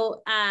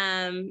 So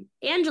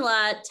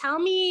Angela, tell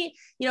me,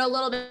 a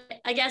little bit,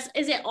 I guess,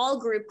 is it all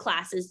group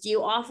classes? Do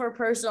you offer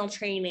personal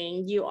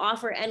training? Do you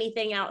offer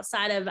anything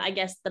outside of, I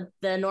guess,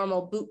 the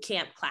normal boot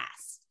camp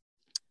class?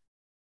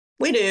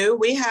 We do.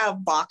 We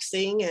have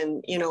boxing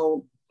and,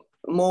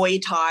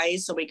 Muay Thai.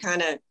 So we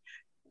kind of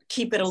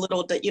keep it a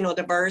little,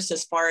 diverse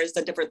as far as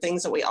the different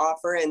things that we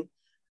offer. And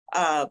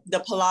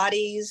the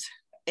Pilates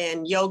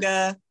and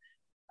yoga,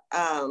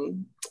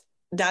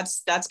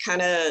 that's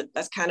kind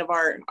of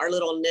our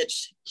little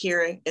niche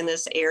here in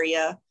this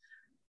area.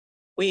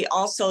 We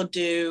also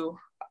do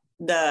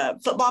the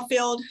football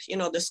field,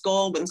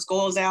 when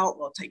school's out,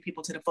 we'll take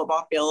people to the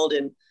football field,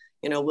 and,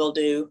 we'll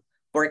do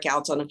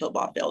workouts on the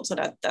football field. So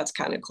that's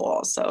kind of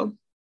cool. So.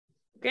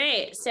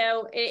 Great.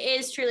 So it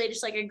is truly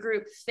just like a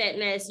group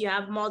fitness. You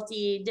have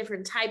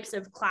different types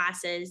of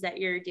classes that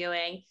you're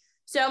doing.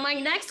 So my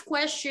next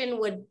question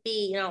would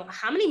be,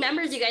 how many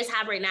members do you guys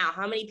have right now?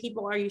 How many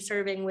people are you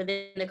serving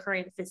within the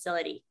current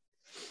facility?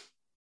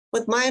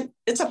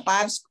 It's a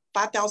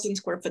 5,000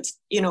 square foot,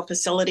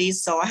 facility.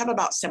 So I have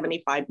about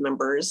 75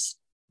 members.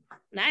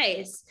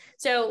 Nice.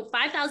 So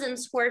 5,000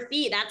 square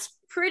feet, that's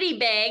pretty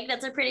big.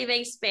 That's a pretty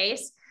big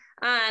space.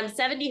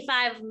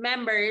 75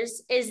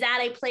 members. Is that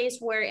a place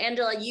where,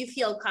 Angela, you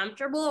feel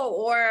comfortable,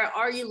 or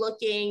are you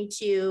looking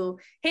to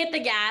hit the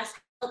gas,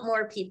 help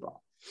more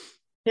people?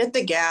 Hit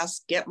the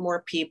gas, get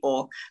more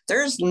people.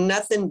 There's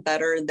nothing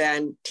better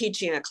than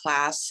teaching a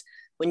class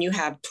when you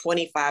have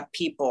 25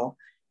 people.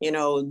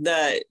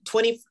 The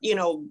 20,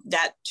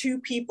 that 2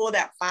 people,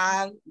 that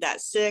 5,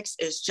 that 6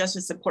 is just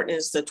as important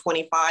as the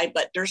 25,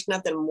 but there's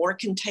nothing more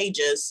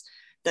contagious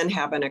than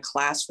having a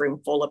classroom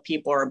full of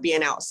people or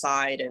being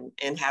outside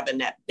and having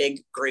that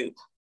big group.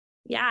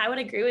 Yeah, I would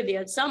agree with you.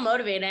 It's so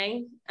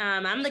motivating.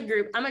 I'm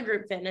a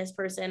group fitness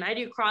person. I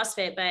do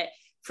CrossFit, but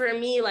for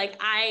me, like,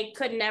 I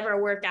could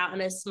never work out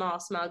in a small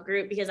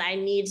group because I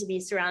need to be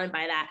surrounded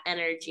by that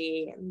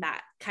energy and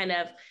that kind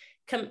of,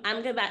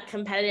 I'm that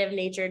competitive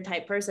nature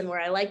type person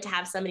where I like to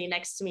have somebody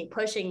next to me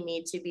pushing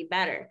me to be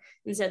better.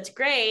 And so it's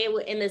great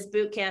in this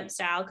boot camp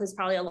style, because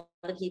probably a lot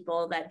of the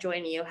people that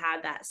join you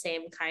have that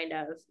same kind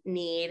of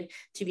need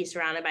to be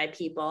surrounded by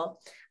people.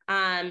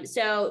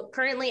 So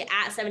currently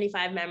at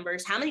 75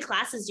 members, how many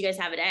classes do you guys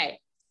have a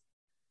day?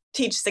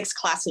 Teach 6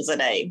 classes a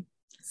day.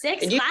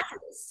 6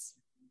 classes?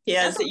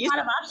 Yes. That's a lot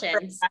of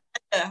options.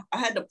 I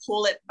had to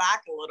pull it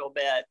back a little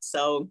bit.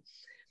 So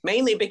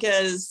mainly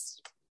because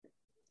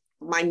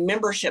my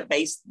membership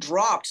base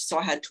dropped, so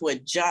I had to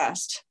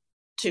adjust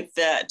to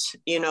fit,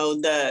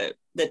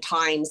 the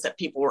times that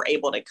people were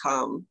able to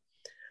come.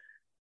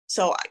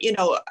 So,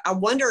 I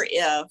wonder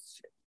if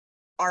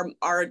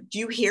do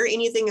you hear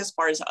anything as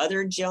far as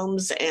other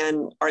gyms,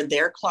 and are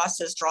their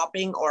classes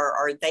dropping, or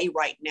are they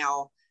right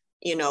now,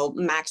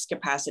 max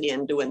capacity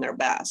and doing their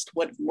best?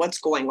 What's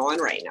going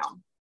on right now?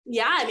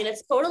 Yeah, I mean,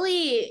 it's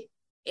totally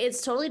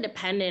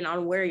dependent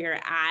on where you're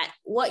at,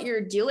 what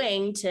you're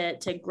doing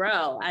to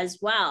grow as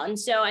well. And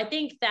so I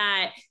think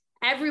that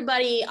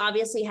everybody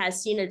obviously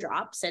has seen a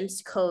drop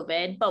since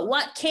COVID, but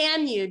what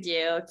can you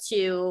do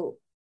to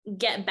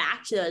get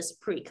back to those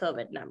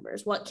pre-COVID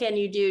numbers? What can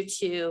you do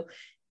to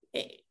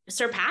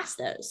surpass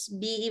those,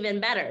 be even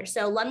better?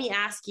 So let me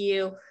ask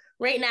you,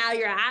 right now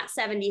you're at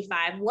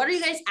 75. What are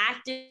you guys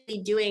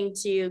actively doing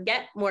to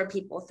get more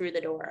people through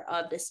the door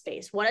of this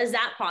space? What does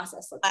that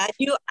process look like?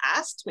 You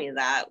asked me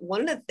that.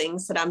 One of the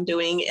things that I'm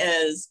doing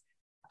is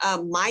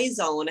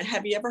MyZone.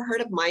 Have you ever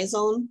heard of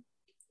MyZone?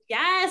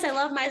 Yes, I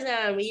love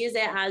MyZone. We use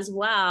it as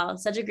well.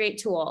 Such a great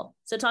tool.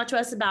 So talk to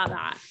us about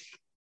that.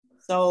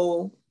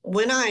 So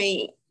when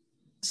I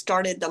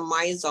started the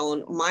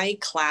MyZone, my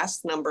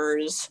class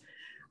numbers,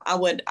 I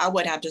would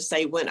have to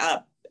say, went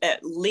up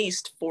at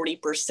least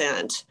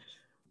 40%.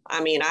 I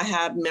mean, I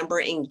have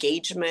member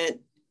engagement.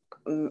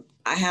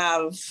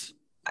 It's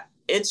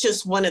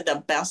just one of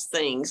the best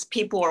things.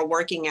 People are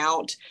working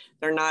out.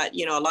 They're not,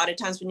 a lot of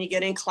times when you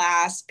get in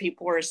class,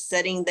 people are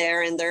sitting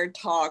there and they're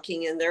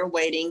talking and they're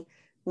waiting.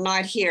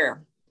 Not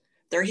here.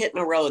 They're hitting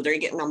the road. They're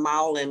getting a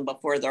mile in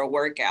before their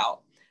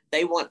workout.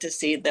 They want to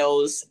see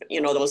those,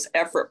 those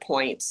effort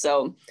points.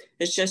 So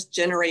it's just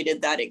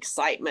generated that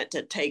excitement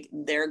to take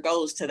their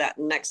goals to that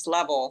next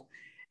level.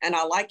 And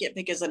I like it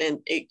because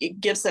it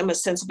gives them a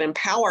sense of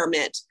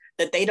empowerment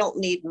that they don't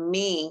need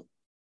me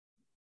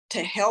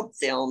to help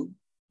them,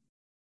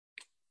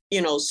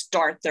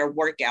 start their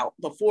workout.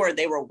 Before,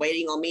 they were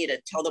waiting on me to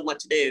tell them what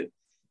to do.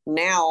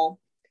 Now,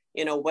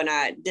 when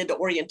I did the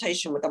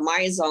orientation with the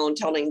MyZone,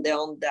 telling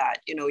them that,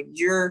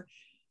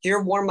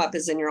 your warm-up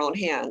is in your own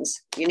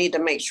hands. You need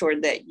to make sure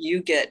that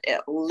you get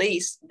at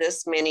least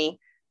this many,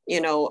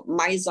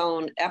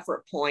 MyZone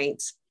effort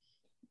points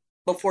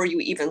before you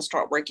even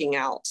start working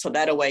out. So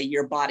that way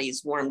your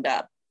body's warmed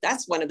up.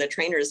 That's one of the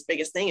trainers'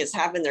 biggest thing, is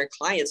having their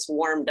clients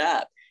warmed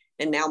up.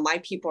 And now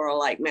my people are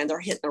like, man, they're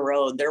hitting the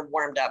road. They're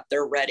warmed up.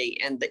 They're ready.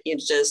 And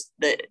it's just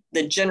the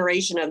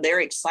generation of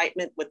their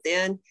excitement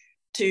within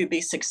to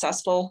be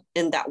successful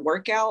in that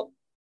workout,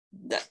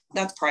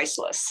 that's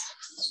priceless.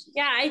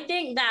 Yeah, I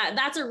think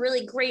that's a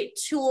really great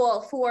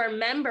tool for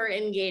member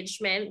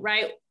engagement,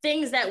 right?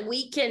 Things that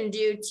we can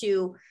do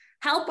to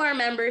help our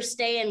members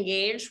stay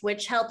engaged,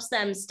 which helps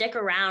them stick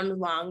around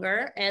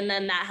longer. And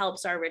then that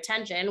helps our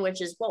retention,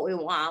 which is what we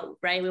want,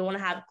 right? We want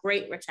to have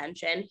great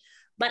retention.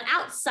 But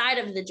outside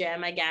of the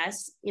gym, I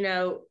guess,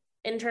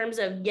 in terms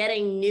of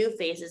getting new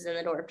faces in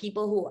the door,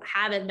 people who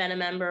haven't been a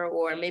member,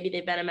 or maybe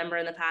they've been a member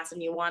in the past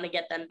and you want to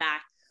get them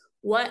back?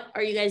 What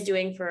are you guys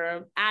doing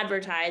for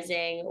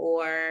advertising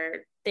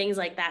or things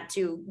like that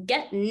to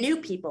get new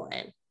people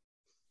in?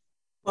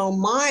 Well,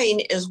 mine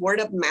is word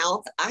of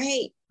mouth.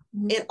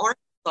 In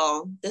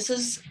Arkansas, this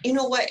is, you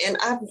know what, and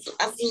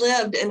I've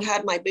lived and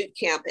had my boot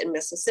camp in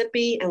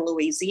Mississippi and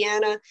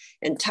Louisiana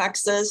and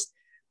Texas,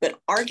 but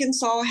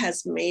Arkansas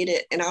has made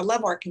it, and I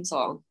love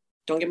Arkansas,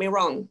 don't get me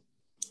wrong,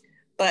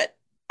 but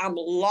I'm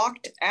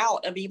locked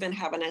out of even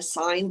having a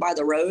sign by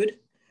the road.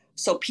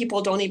 So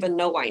people don't even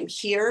know I'm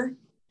here.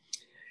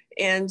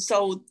 And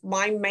so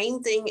my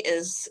main thing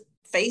is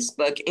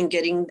Facebook and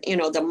getting,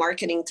 the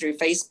marketing through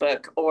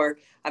Facebook, or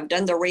I've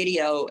done the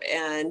radio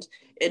and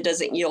it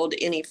doesn't yield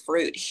any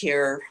fruit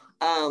here.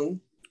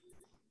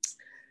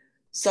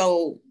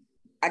 So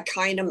I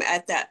kind of am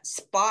at that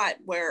spot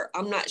where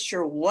I'm not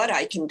sure what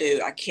I can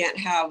do. I can't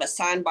have a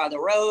sign by the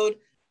road.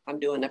 I'm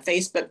doing the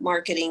Facebook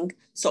marketing.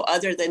 So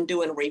other than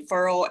doing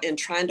referral and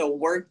trying to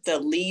work the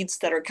leads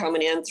that are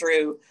coming in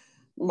through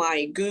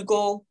my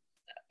Google,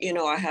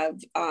 I have,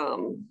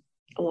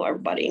 well,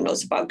 everybody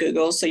knows about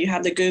Google. So you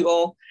have the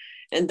Google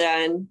and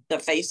then the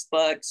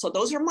Facebook. So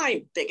those are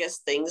my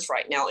biggest things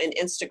right now. In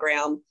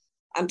Instagram,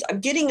 I'm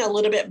getting a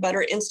little bit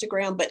better at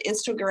Instagram, but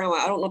Instagram,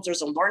 I don't know if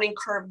there's a learning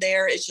curve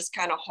there. It's just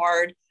kind of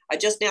hard. I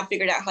just now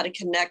figured out how to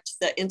connect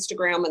the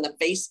Instagram and the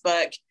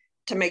Facebook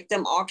to make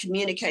them all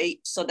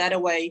communicate. So that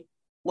way,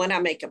 when I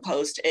make a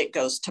post, it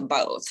goes to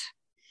both.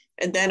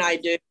 And then I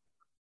do,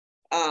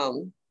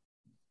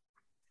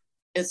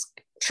 it's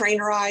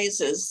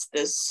Trainerize is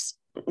this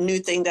new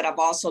thing that I've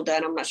also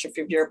done. I'm not sure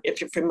if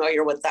you're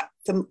familiar with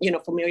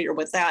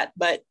that,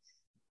 but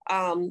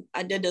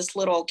I did this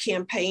little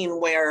campaign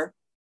where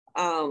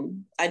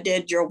I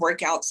did your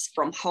workouts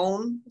from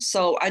home.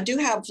 So I do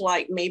have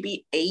like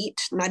maybe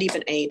 8, not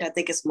even 8. I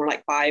think it's more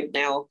like 5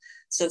 now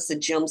since the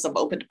gyms have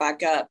opened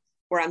back up,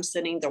 where I'm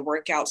sending the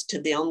workouts to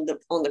them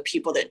on the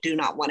people that do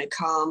not want to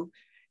come,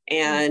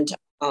 and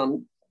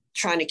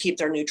trying to keep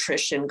their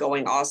nutrition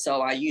going. Also,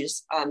 I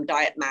use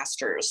Diet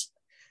Masters.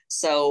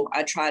 So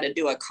I try to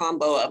do a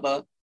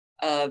combo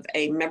of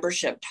a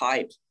membership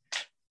type.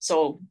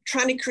 So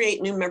trying to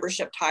create new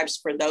membership types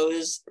for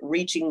those,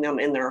 reaching them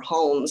in their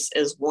homes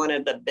is one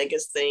of the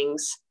biggest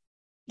things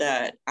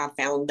that I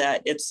found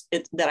that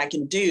that I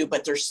can do.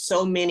 But there's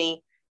so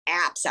many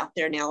apps out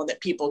there now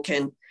that people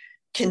can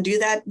do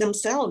that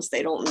themselves.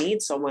 They don't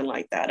need someone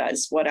like that. I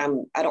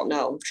don't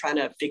know, I'm trying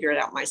to figure it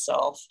out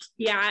myself.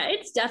 Yeah,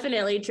 it's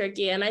definitely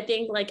tricky. And I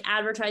think like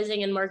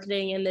advertising and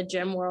marketing in the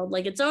gym world,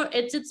 like it's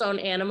its own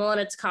animal,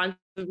 and it's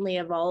constantly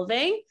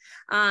evolving.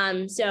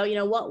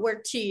 So, what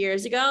worked 2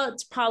 years ago,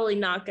 it's probably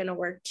not going to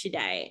work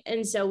today.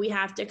 And so we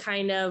have to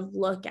kind of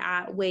look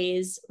at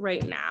ways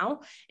right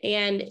now.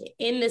 And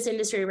in this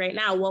industry right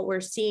now, what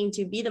we're seeing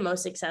to be the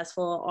most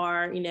successful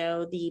are,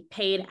 the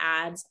paid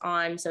ads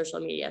on social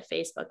media,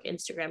 Facebook,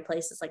 Instagram,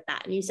 places like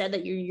that. And you said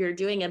that you're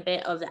doing a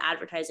bit of the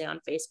advertising on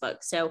Facebook.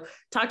 So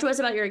talk to us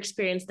about your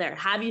experience there.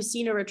 Have you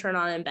seen a return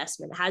on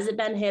investment? Has it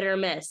been hit or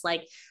miss?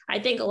 Like, I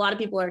think a lot of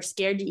people are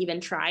scared to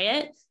even try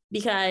it,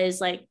 because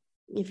like,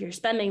 if you're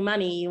spending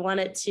money, you want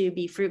it to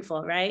be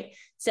fruitful, right?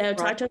 So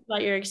talk to us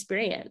about your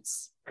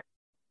experience.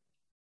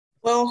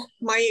 Well,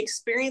 my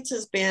experience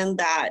has been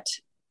that,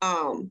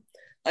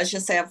 let's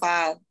just say if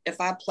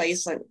I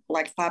place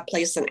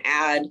an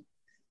ad,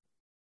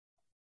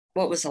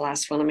 what was the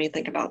last one? Let me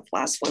think about the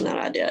last one that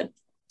I did.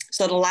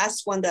 So the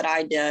last one that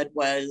I did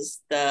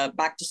was the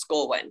back to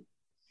school one.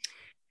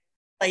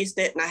 Placed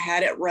it and I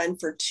had it run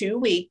for 2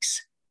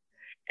 weeks.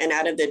 And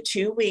out of the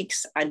 2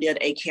 weeks, I did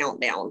a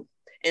countdown.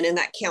 And in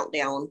that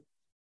countdown,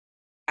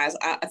 I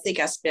think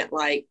I spent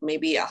like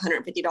maybe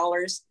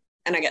 $150,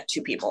 and I got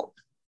 2 people.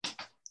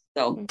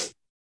 So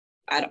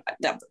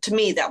to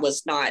me, that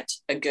was not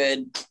a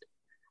good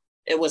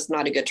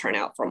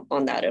turnout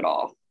on that at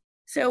all.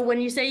 So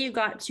when you say you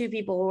got 2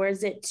 people,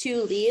 was it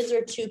 2 leads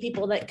or 2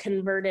 people that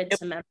converted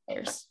to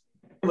members?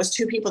 It was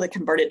 2 people that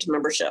converted to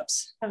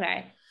memberships.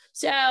 Okay.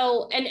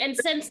 So, and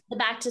since the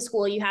back to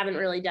school, you haven't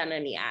really done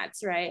any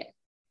ads, right?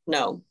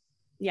 No.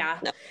 Yeah.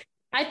 No.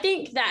 I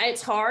think that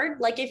it's hard.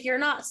 Like, if you're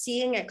not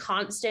seeing a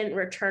constant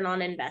return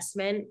on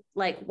investment,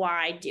 like,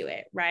 why do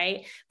it,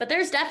 right? But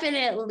there's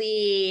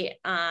definitely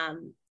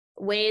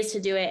ways to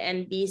do it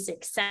and be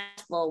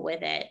successful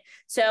with it.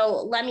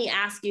 So let me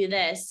ask you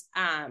this.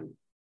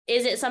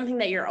 Is it something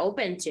that you're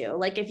open to?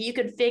 Like, if you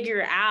could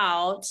figure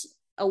out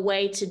a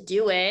way to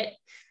do it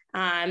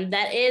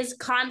that is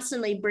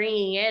constantly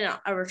bringing in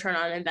a return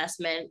on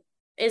investment,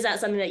 is that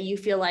something that you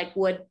feel like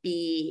would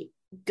be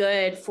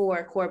good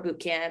for core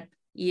bootcamp,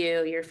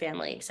 your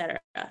family, et cetera?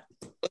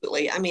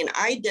 Absolutely. I mean,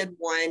 I did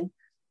one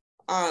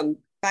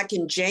back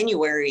in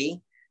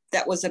January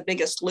that was a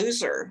Biggest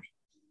Loser,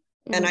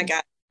 and I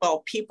got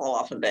 12 people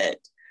off of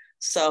it.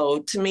 So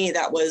to me,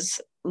 that was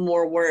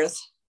more worth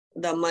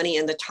the money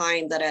and the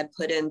time that I'd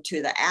put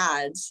into the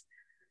ads.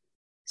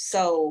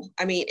 So,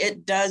 I mean,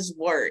 it does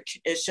work.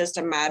 It's just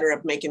a matter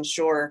of making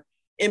sure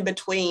in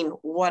between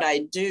what I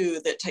do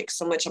that takes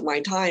so much of my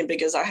time,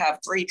 because I have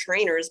 3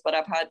 trainers, but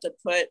I've had to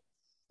put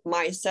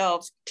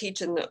myself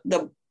teaching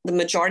the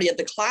majority of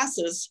the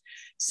classes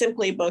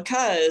simply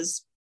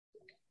because,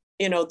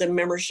 you know, the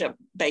membership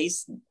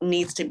base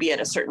needs to be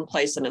at a certain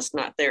place and it's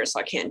not there. So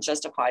I can't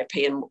justify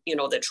paying, you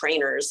know, the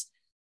trainers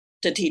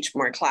to teach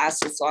more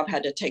classes. So I've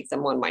had to take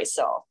them on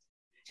myself.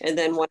 And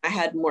then when I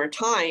had more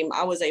time,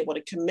 I was able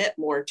to commit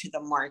more to the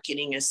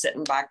marketing and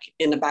sitting back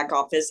in the back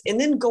office and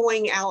then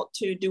going out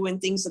to doing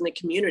things in the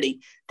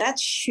community.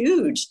 That's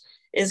huge,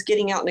 is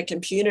getting out in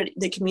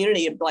the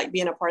community, like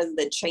being a part of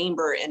the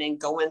chamber and then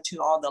going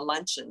to all the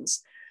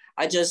luncheons.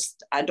 I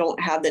don't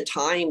have the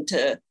time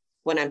to,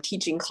 when I'm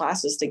teaching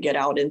classes, to get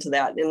out into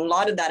that. And a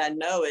lot of that I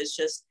know is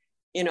just,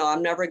 you know,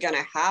 I'm never going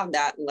to have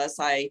that unless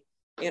I,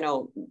 you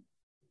know,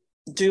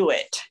 do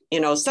it. You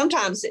know,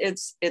 sometimes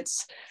it's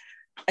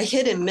a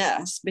hit and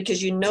miss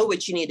because you know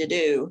what you need to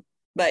do,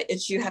 but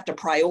you have to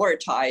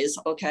prioritize.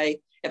 Okay,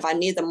 if I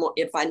need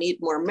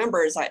more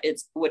members,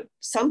 it's would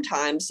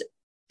sometimes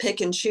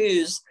pick and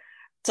choose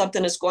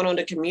something that's going on in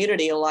the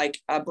community, like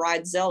a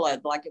bridezilla.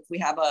 Like if we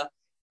have a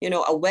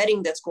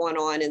wedding that's going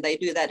on and they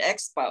do that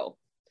expo,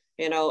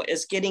 you know,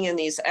 is getting in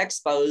these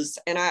expos.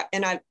 And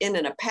in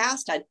the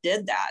past I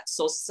did that.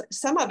 So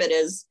some of it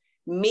is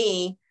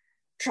me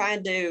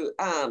trying to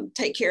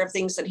take care of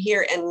things in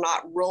here and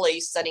not really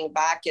sitting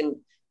back and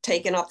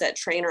taking off that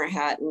trainer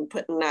hat and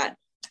putting that,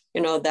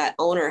 you know, that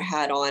owner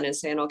hat on and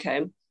saying,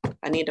 okay,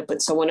 I need to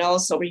put someone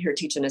else over here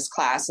teaching this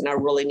class, and I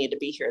really need to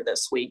be here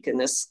this week in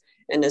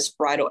this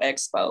bridal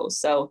expo.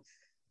 So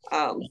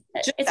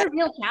it's a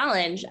real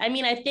challenge. I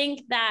mean, I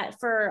think that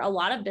for a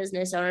lot of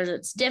business owners,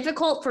 it's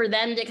difficult for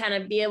them to kind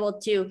of be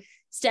able to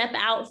step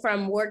out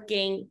from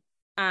working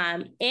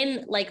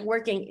in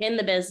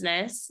the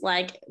business.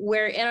 Like,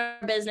 we're in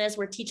our business,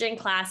 we're teaching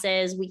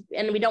classes, we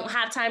don't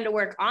have time to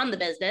work on the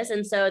business.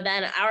 And so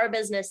then our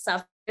business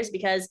suffers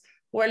because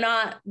we're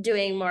not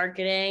doing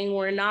marketing.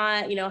 We're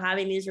not, you know,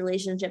 having these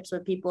relationships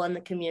with people in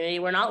the community.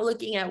 We're not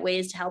looking at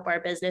ways to help our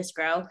business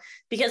grow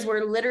because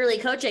we're literally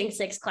coaching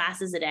 6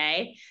 classes a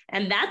day,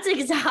 and that's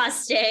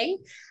exhausting.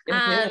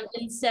 And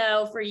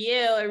so for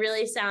you, it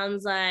really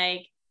sounds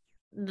like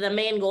the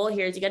main goal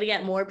here is you got to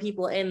get more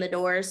people in the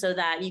door so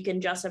that you can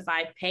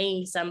justify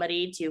paying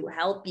somebody to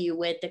help you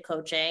with the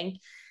coaching.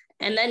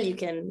 And then you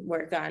can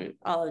work on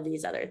all of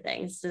these other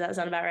things. Does that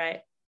sound about right?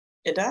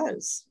 It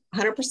does.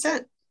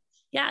 100%.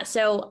 Yeah.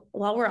 So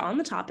while we're on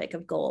the topic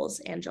of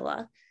goals,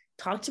 Angela,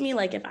 talk to me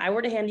like if I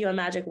were to hand you a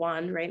magic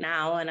wand right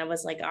now and I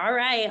was like, all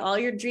right, all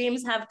your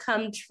dreams have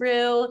come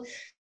true,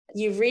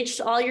 you've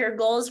reached all your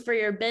goals for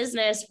your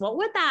business, what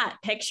would that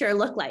picture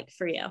look like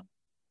for you?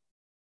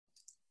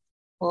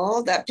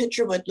 Well, that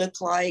picture would look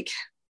like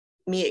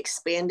me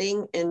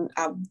expanding, and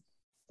I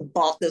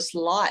bought this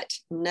lot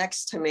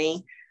next to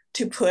me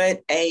to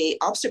put a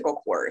obstacle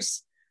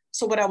course.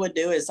 So what I would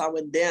do is I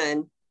would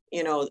then,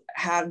 you know,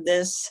 have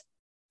this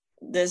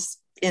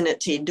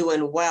entity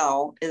doing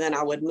well, and then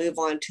I would move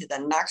on to the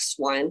next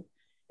one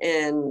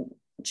and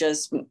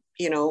just,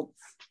 you know,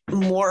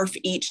 morph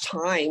each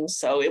time.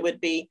 So it would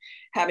be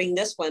having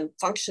this one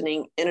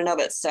functioning in and of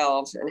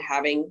itself and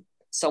having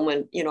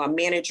someone, you know, a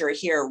manager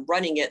here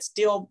running it,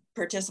 still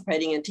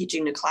participating and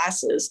teaching the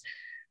classes,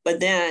 but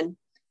then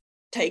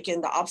taking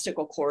the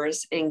obstacle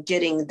course and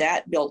getting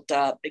that built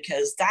up,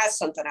 because that's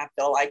something I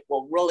feel like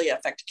will really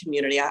affect the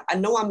community. I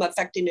know I'm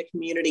affecting the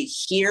community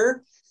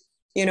here,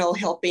 you know,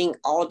 helping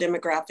all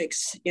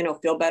demographics, you know,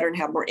 feel better and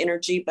have more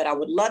energy, but I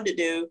would love to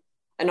do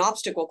an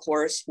obstacle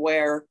course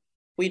where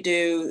we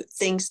do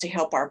things to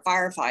help our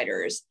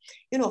firefighters,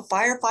 you know,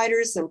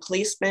 firefighters and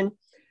policemen.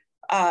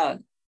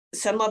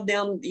 Some of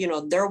them, you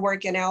know, they're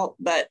working out,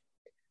 but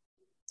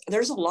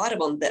there's a lot of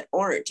them that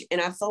aren't.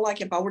 And I feel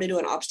like if I were to do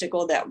an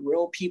obstacle that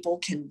real people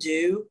can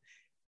do,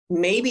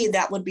 maybe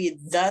that would be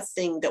the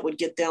thing that would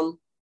get them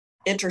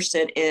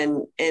interested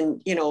in,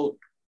 you know,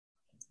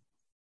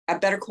 a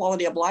better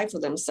quality of life for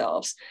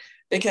themselves.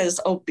 Because,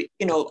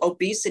 you know,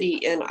 obesity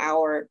in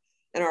our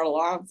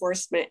law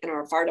enforcement, in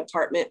our fire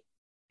department,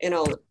 you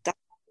know,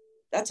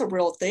 that's a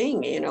real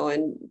thing, you know,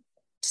 and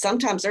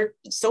sometimes they're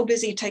so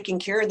busy taking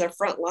care of their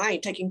front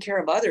line, taking care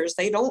of others,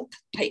 they don't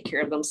take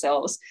care of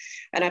themselves.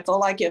 And I feel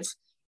like if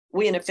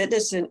we in the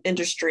fitness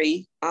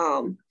industry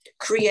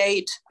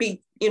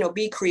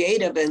be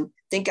creative and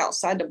think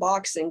outside the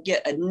box and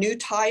get a new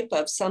type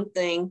of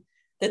something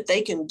that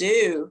they can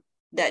do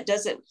that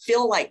doesn't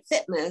feel like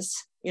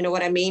fitness, you know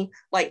what I mean?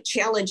 Like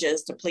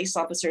challenges to police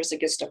officers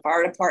against the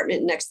fire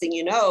department. Next thing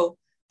you know,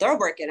 they're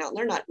working out and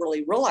they're not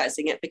really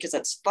realizing it because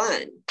it's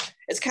fun.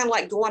 It's kind of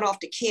like going off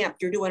to camp.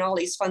 You're doing all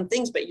these fun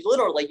things, but you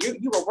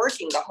were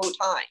working the whole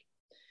time.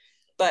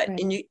 But right.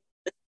 And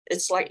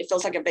it's like, it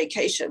feels like a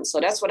vacation. So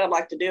that's what I'd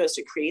like to do, is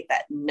to create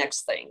that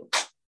next thing.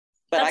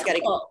 But that's I got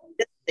to get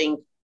this thing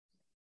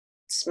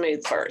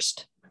smooth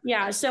first.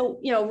 Yeah. So,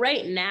 you know,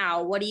 right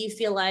now, what do you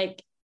feel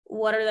like,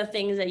 what are the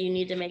things that you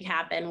need to make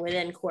happen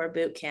within Core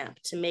Bootcamp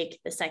to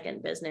make the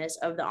second business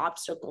of the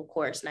obstacle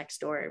course next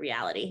door a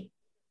reality?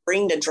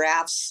 bring the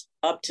drafts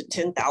up to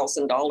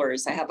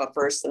 $10,000. I have a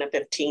first and a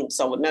 15th.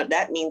 So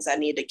that means I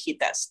need to keep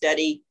that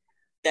steady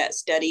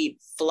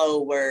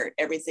flow where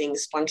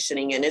everything's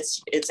functioning and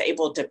it's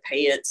able to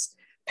pay its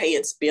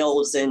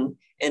bills and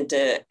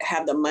to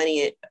have the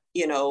money,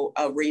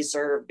 a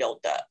reserve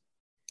built up.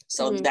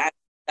 So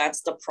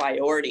that's the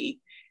priority.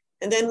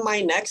 And then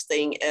my next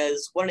thing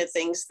is one of the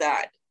things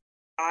that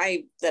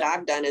I've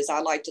done is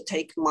I like to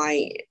take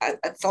I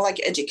feel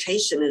like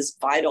education is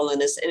vital in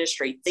this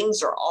industry.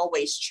 Things are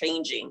always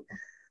changing.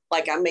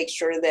 Like I make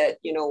sure that,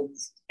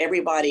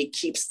 everybody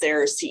keeps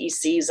their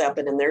CECs up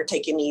and then they're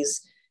taking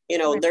these,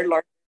 they're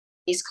learning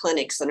these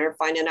clinics and they're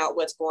finding out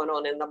what's going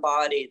on in the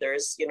body.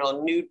 There's,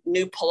 new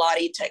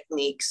Pilates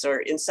techniques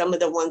or in some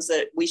of the ones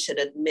that we should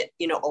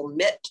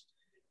omit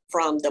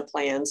from the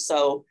plan.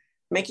 So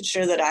making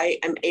sure that I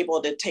am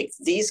able to take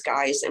these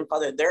guys and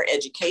further their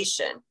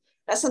education.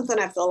 That's something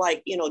I feel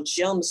like,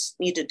 gyms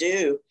need to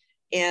do.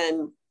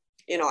 And,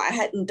 I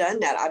hadn't done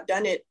that. I've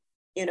done it,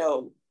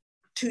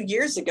 3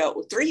 years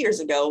ago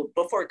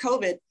before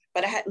COVID,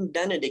 but I hadn't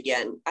done it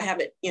again. I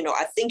haven't,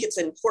 I think it's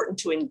important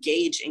to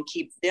engage and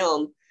keep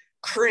them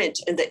current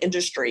in the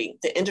industry.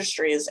 The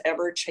industry is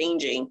ever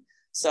changing.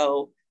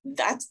 So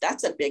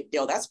that's a big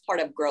deal. That's part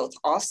of growth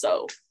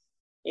also,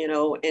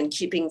 and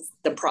keeping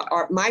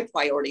my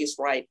priorities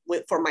right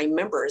for my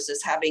members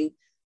is having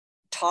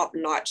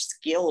top-notch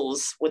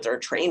skills with our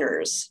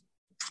trainers.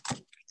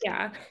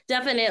 Yeah,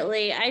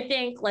 definitely. I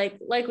think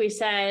like we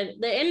said,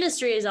 the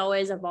industry is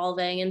always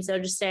evolving. And so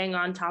just staying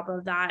on top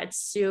of that, it's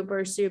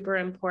super, super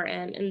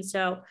important. And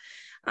so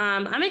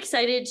I'm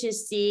excited to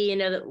see,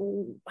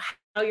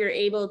 how you're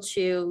able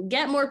to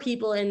get more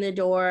people in the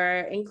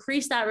door,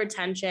 increase that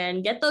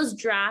retention, get those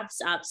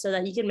drafts up so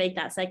that you can make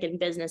that second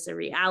business a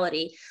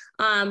reality.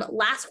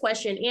 Last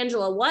question,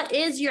 Angela, what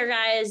is your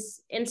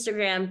guys'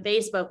 Instagram,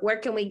 Facebook? Where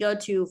can we go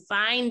to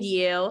find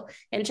you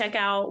and check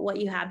out what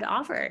you have to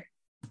offer?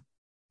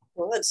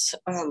 Well, it's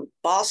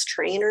Boss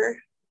Trainer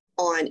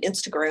on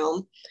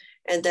Instagram.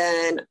 And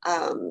then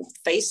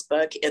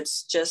Facebook,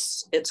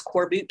 it's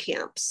Core Boot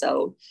Camp.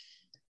 So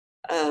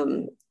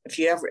if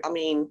you ever,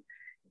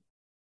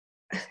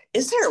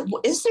 is there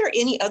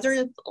any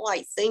other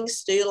like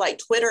things to do like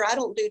Twitter? I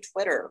don't do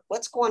Twitter.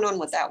 What's going on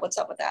with that? What's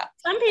up with that?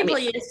 Some people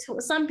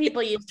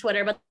use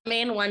Twitter, but the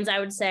main ones I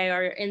would say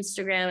are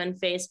Instagram and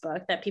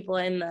Facebook that people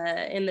in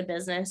the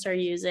business are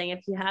using.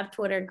 If you have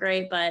Twitter,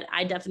 great, but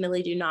I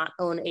definitely do not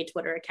own a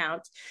Twitter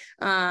account.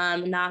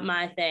 Not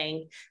my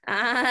thing.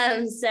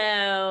 I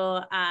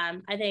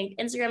think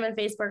Instagram and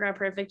Facebook are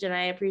perfect, and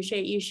I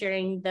appreciate you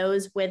sharing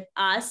those with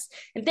us.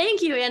 And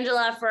thank you,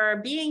 Angela,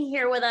 for being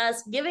here with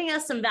us, giving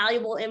us some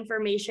valuable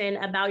information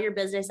about your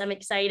business. I'm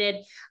excited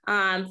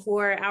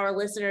for our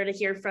listener to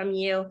hear from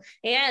you.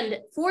 And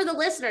for the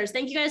listeners,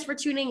 thank you guys for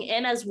tuning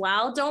in as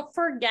well. Don't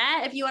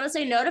forget, if you want to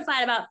stay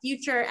notified about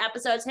future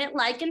episodes, hit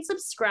like and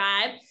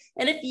subscribe.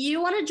 And if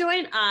you want to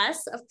join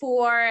us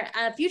for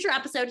a future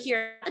episode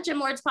here at Gym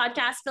Lords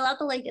Podcast, fill out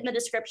the link in the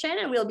description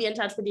and we'll be in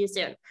touch with you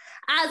soon.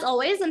 As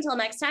always, until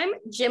next time,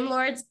 Gym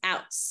Lords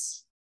out.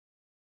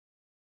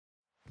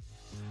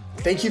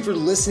 Thank you for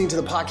listening to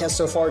the podcast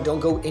so far. Don't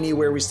go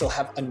anywhere. We still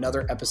have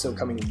another episode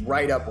coming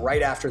right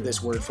after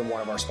this word from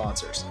one of our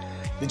sponsors.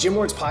 The Gym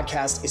Lords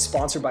podcast is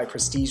sponsored by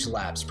Prestige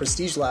Labs.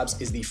 Prestige Labs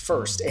is the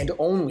first and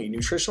only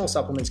nutritional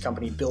supplements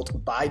company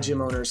built by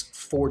gym owners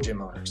for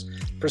gym owners.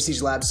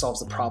 Prestige Labs solves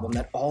the problem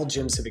that all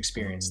gyms have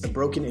experienced: the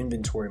broken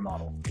inventory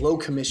model, low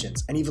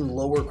commissions, and even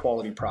lower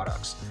quality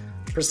products.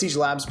 Prestige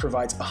Labs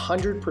provides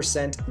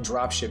 100%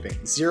 drop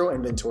shipping, zero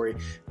inventory,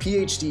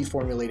 PhD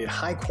formulated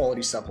high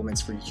quality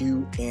supplements for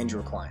you and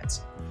your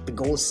clients. The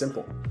goal is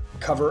simple: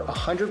 cover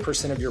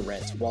 100% of your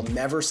rent while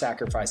never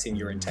sacrificing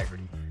your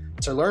integrity.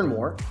 To learn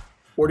more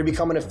or to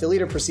become an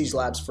affiliate of Prestige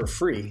Labs for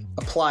free,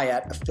 apply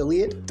at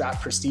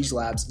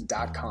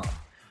affiliate.prestigelabs.com.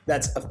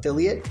 That's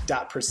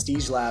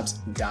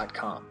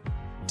affiliate.prestigelabs.com.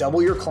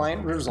 Double your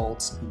client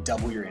results,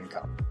 double your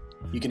income.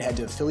 You can head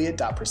to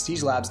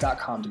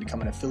affiliate.prestigelabs.com to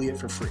become an affiliate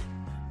for free.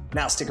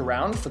 Now stick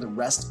around for the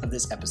rest of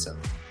this episode.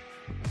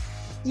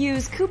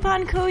 Use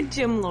coupon code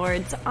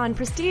GYMLORDS on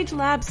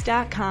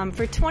prestigelabs.com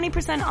for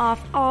 20%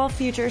 off all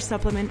future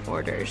supplement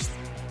orders.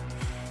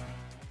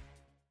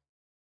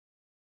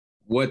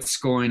 What's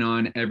going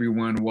on,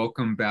 everyone?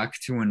 Welcome back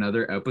to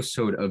another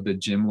episode of the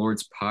Gym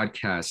Lords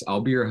podcast.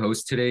 I'll be your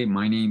host today.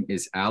 My name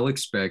is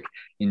Alex Beck,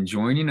 and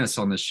joining us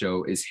on the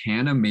show is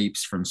Hannah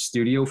Mapes from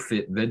Studio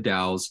Fit The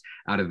Dalles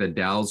out of The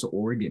Dalles,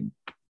 Oregon.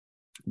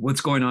 What's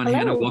going on, Hello.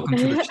 Hannah? Welcome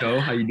to the show.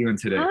 How are you doing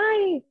today?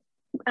 Hi,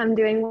 I'm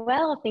doing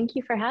well. Thank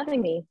you for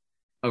having me.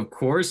 Of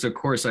course. I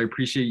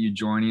appreciate you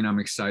joining. I'm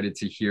excited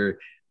to hear,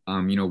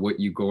 what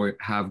you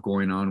have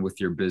going on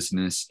with your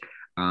business.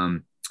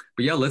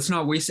 But yeah, let's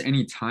not waste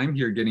any time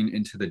here getting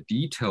into the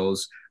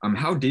details.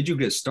 How did you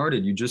get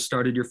started? You just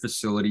started your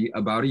facility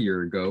about a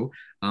year ago.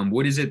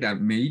 What is it that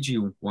made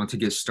you want to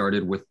get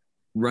started with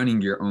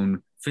running your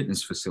own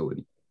fitness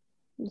facility?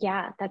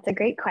 Yeah, that's a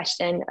great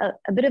question.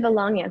 A bit of a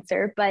long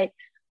answer, but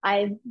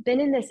I've been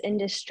in this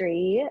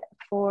industry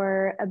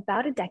for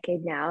about a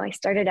decade now. I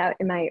started out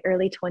in my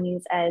early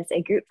 20s as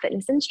a group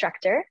fitness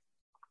instructor,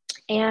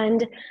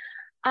 and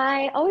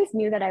I always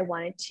knew that I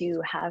wanted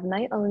to have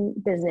my own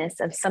business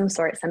of some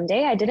sort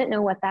someday. I didn't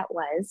know what that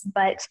was,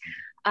 but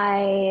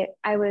I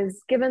was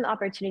given the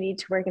opportunity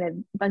to work in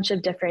a bunch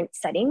of different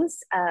settings,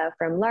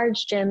 from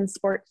large gyms,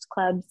 sports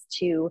clubs,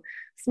 to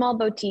small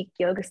boutique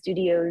yoga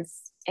studios,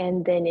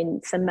 and then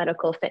in some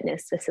medical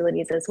fitness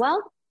facilities as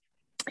well.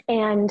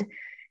 And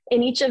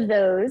in each of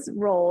those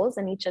roles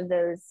and each of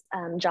those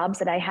jobs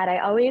that I had, I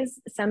always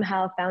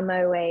somehow found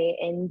my way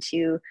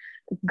into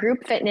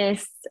group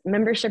fitness,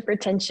 membership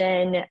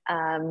retention,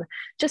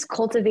 just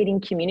cultivating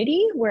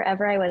community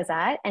wherever I was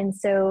at. And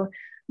so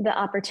the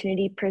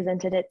opportunity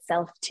presented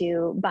itself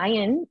to buy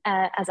in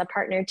as a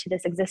partner to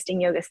this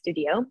existing yoga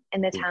studio in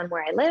the town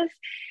where I live.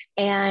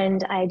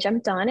 And I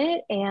jumped on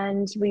it,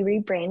 and we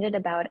rebranded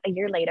about a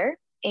year later,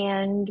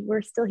 and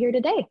we're still here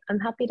today, I'm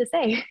happy to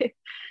say.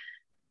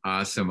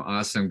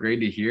 Awesome.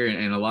 Great to hear.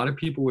 And a lot of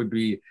people would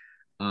be,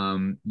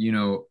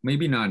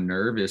 maybe not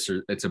nervous,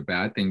 or it's a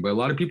bad thing, but a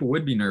lot of people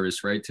would be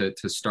nervous, right?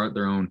 To start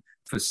their own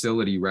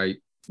facility,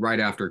 right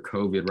after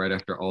COVID, right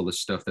after all the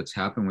stuff that's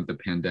happened with the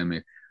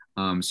pandemic.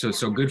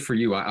 So good for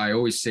you. I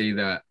always say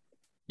that,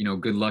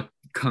 good luck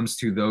comes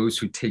to those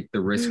who take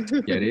the risk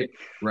to get it,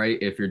 right?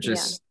 If you're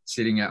just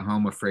sitting at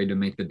home, afraid to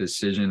make the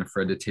decision,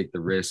 afraid to take the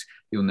risk,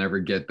 you'll never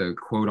get the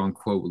quote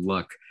unquote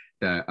luck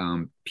that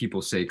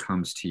people say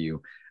comes to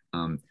you.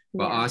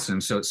 But awesome.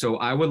 So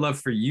I would love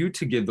for you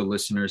to give the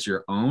listeners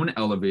your own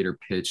elevator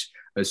pitch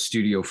of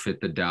Studio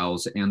Fit the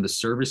Dalles and the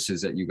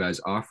services that you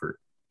guys offer.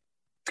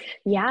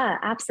 Yeah,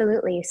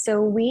 absolutely.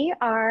 So we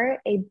are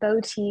a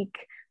boutique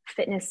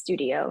fitness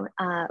studio,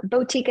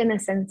 boutique in the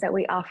sense that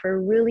we offer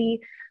really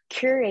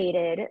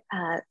curated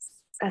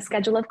a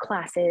schedule of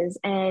classes,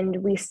 and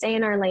we stay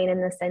in our lane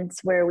in the sense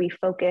where we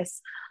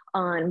focus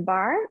on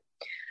barre,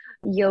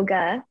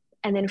 yoga,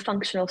 and then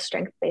functional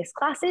strength-based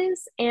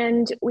classes.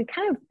 And we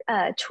kind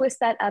of twist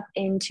that up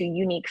into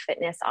unique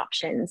fitness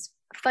options.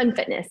 Fun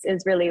fitness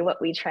is really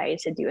what we try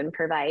to do and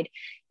provide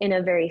in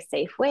a very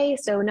safe way.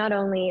 So not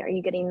only are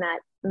you getting that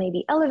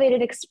maybe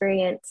elevated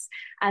experience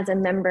as a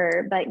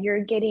member, but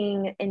you're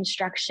getting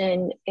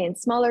instruction in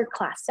smaller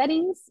class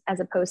settings as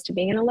opposed to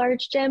being in a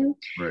large gym.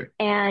 Right.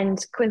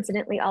 And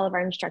coincidentally, all of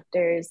our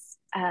instructors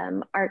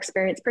are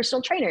experienced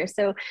personal trainers.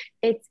 So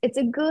it's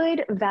a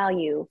good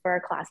value for our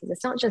classes.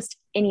 It's not just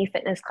any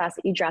fitness class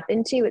that you drop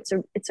into.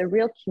 It's a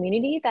real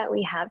community that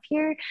we have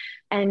here.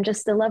 And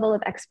just the level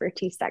of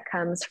expertise that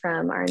comes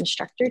from our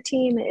instructor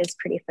team is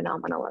pretty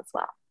phenomenal as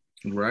well.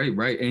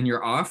 Right. And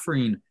you're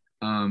offering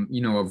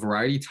a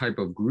variety type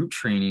of group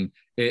training.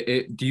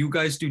 Do you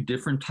guys do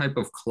different type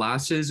of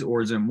classes, or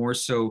is it more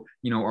so,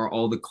 are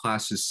all the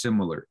classes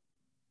similar?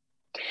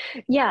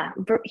 Yeah,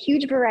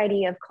 huge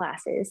variety of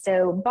classes.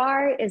 So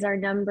barre is our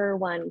number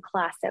one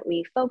class that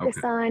we focus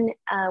on.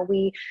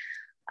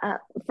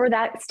 For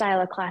that style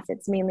of class,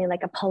 it's mainly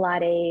like a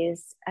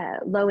Pilates,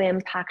 low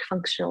impact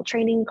functional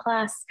training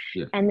class.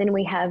 Yeah. And then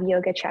we have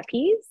yoga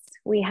trapeze,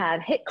 we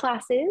have HIIT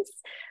classes,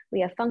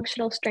 we have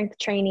functional strength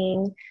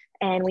training,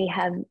 and we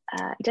have,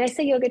 did I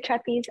say yoga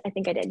trapeze? I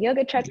think I did.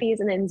 Yoga trapeze,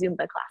 and then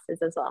Zumba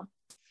classes as well.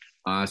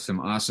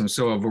 Awesome.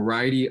 So a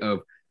variety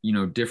of,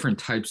 different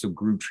types of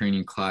group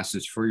training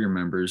classes for your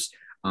members.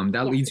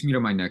 That leads me to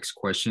my next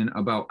question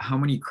about how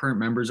many current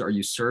members are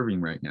you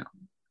serving right now?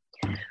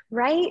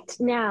 Right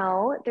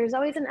now, there's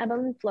always an ebb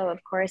and flow,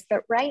 of course,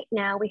 but right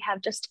now we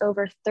have just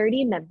over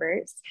 30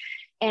 members.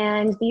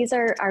 And these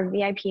are our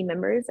VIP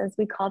members, as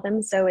we call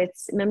them. So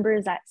it's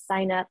members that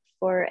sign up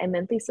for a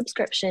monthly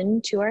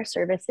subscription to our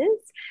services.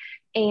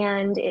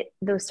 And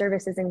those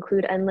services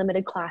include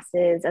unlimited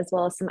classes, as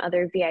well as some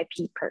other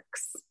VIP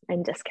perks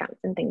and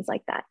discounts and things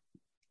like that.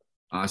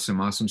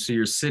 Awesome. So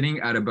you're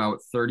sitting at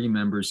about 30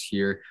 members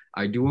here.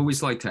 I do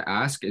always like to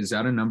ask, is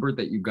that a number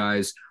that you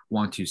guys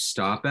want to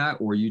stop at,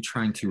 or are you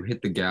trying to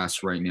hit the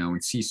gas right now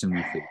and see some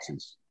new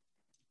faces?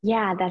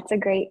 Yeah, that's a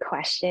great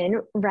question.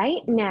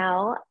 Right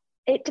now,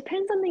 it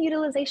depends on the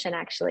utilization,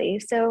 actually.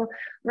 So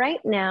right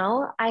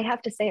now, I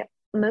have to say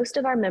most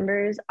of our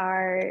members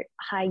are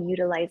high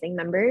utilizing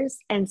members.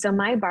 And so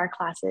my barre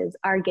classes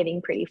are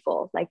getting pretty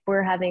full. Like,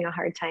 we're having a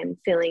hard time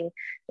filling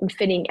and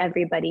fitting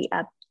everybody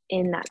up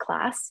in that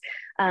class.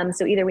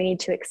 So either we need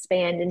to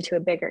expand into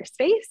a bigger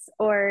space,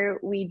 or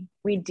we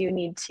do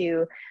need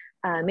to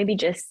maybe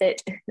just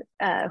sit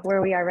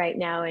where we are right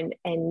now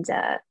and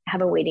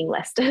have a waiting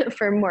list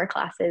for more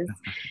classes.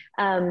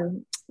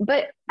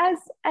 But as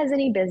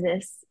any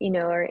business,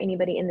 or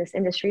anybody in this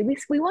industry,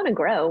 we want to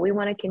grow. We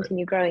want to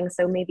continue growing.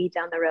 So maybe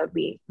down the road,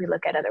 we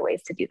look at other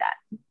ways to do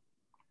that.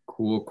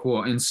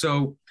 Cool. And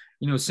so,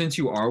 since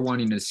you are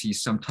wanting to see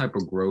some type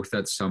of growth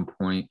at some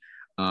point,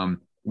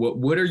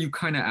 what are you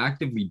kind of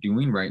actively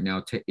doing right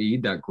now to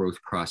aid that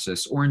growth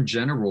process? Or in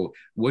general,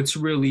 what's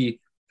really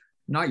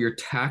not your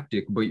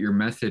tactic, but your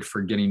method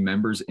for getting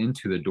members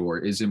into the door?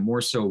 Is it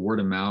more so word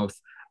of mouth?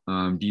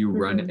 Do you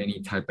run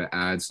any type of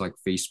ads like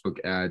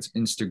Facebook ads,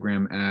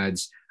 Instagram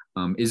ads?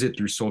 Is it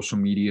through social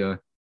media?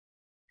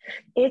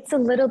 It's a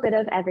little bit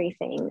of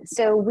everything.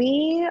 So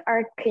we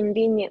are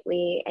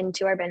conveniently and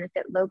to our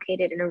benefit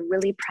located in a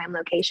really prime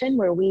location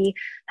where we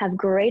have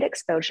great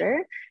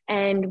exposure,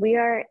 and we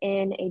are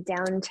in a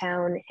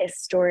downtown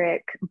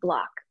historic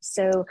block.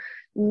 So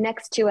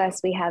next to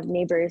us, we have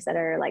neighbors that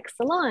are like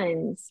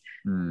salons,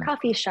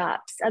 coffee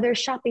shops, other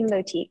shopping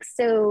boutiques.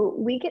 So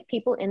we get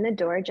people in the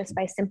door just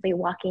by simply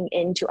walking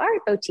into our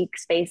boutique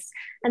space.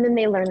 And then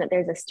they learn that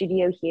there's a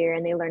studio here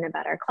and they learn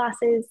about our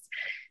classes.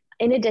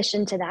 In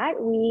addition to that,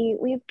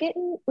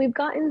 we've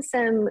gotten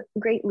some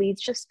great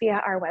leads just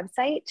via our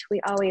website.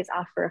 We always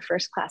offer a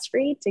first class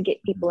free to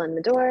get people in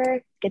the door,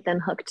 get them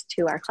hooked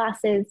to our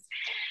classes.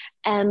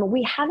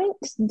 We haven't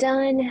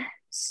done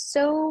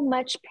so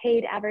much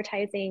paid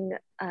advertising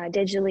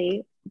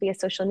digitally via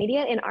social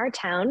media in our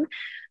town.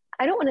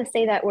 I don't want to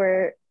say that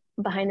we're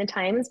behind the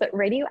times, but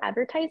radio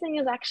advertising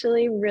is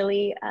actually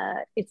really,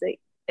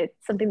 it's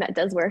something that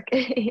does work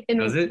in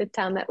the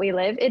town that we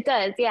live. It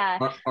does, yeah.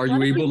 Are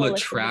you able to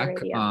track,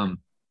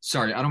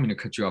 sorry, I don't mean to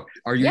cut you off.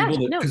 Are you able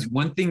to, because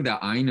one thing that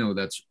I know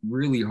that's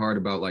really hard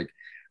about like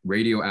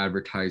radio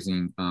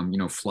advertising,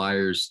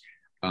 flyers,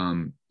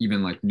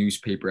 even like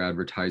newspaper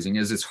advertising,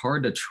 is it's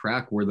hard to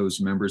track where those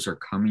members are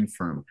coming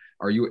from.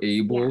 Are you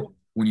able,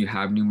 when you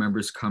have new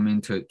members come in,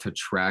 to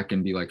track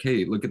and be like,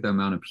 hey, look at the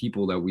amount of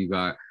people that we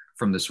got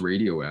from this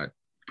radio ad?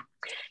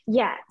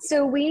 Yeah,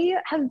 so we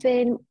have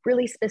been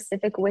really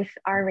specific with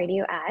our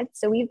radio ads.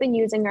 So we've been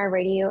using our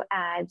radio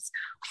ads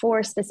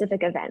for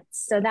specific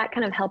events. So that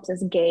kind of helps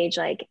us gauge,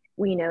 like,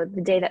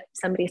 the day that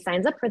somebody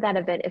signs up for that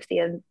event, if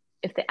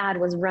the ad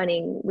was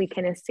running, we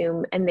can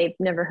assume, and they've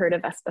never heard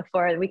of us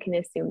before, we can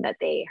assume that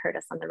they heard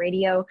us on the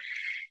radio.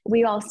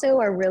 We also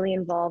are really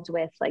involved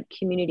with like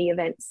community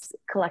events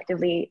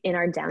collectively in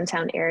our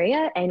downtown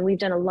area. And we've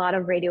done a lot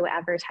of radio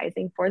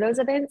advertising for those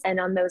events. And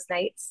on those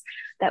nights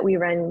that we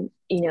run,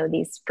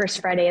 these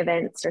First Friday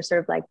events or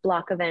sort of like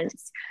block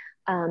events,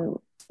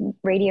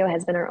 radio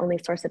has been our only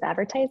source of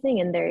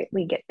advertising, and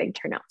we get big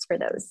turnouts for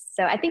those.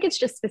 So I think it's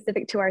just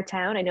specific to our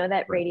town. I know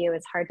that radio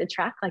is hard to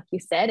track, like you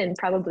said, and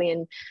probably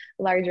in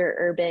larger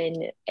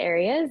urban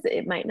areas,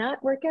 it might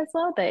not work as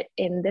well, but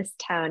in this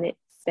town, it's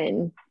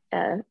been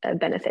a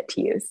benefit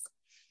to use.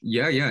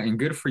 Yeah. And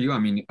good for you. I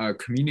mean,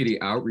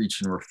 community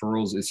outreach and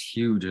referrals is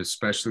huge,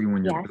 especially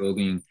when you're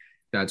building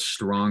that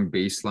strong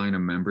baseline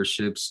of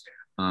memberships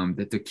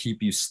that to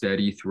keep you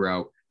steady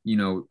throughout,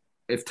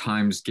 if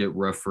times get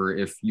rougher,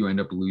 if you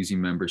end up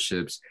losing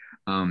memberships.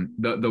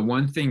 The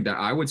one thing that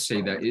I would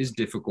say that is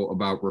difficult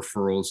about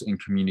referrals and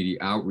community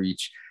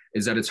outreach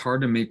is that it's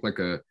hard to make like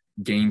a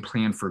game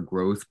plan for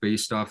growth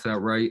based off that,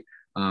 right?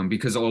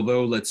 Because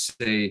although, let's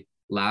say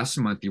last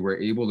month you were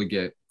able to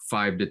get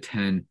 5 to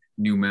 10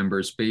 new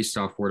members based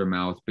off word of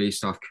mouth,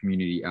 based off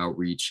community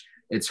outreach,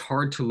 it's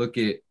hard to look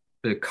at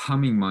the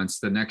coming months,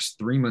 the next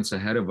 3 months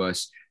ahead of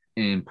us,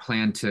 and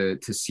plan to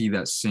see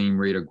that same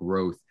rate of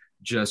growth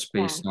just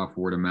based off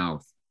word of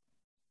mouth.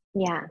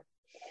 Yeah.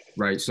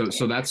 Right. So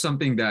that's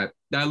something that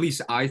at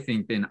least I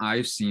think then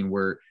I've seen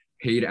where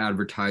paid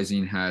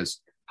advertising has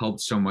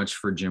helped so much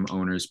for gym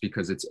owners,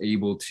 because it's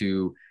able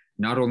to,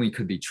 not only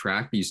could they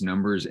track these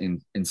numbers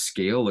and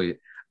scale it,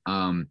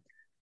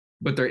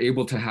 but they're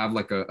able to have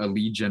like a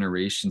lead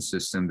generation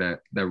system that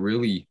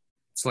really,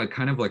 it's like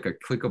kind of like a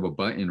click of a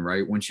button,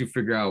 right? Once you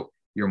figure out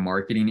your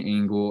marketing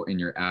angle and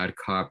your ad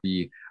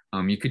copy,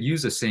 you could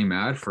use the same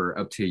ad for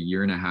up to 1.5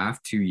 years,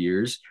 2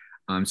 years.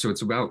 So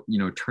it's about,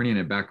 turning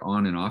it back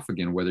on and off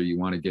again, whether you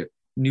want to get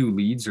new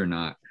leads or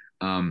not.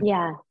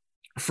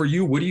 For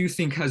you, what do you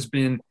think has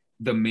been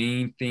the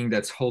main thing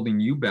that's holding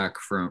you back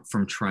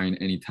from trying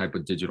any type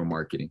of digital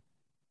marketing?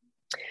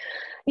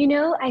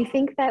 I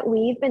think that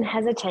we've been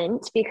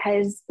hesitant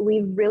because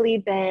we've really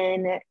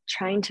been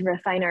trying to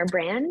refine our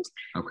brand.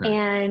 Okay.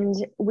 And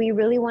we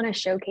really want to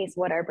showcase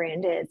what our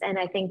brand is. And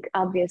I think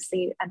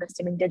obviously, I'm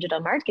assuming digital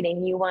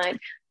marketing, you want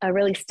a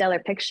really stellar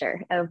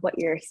picture of what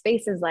your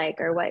space is like,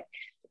 or what,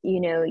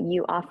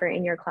 you offer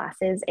in your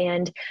classes.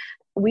 And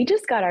we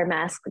just got our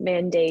mask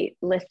mandate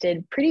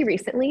lifted pretty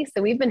recently.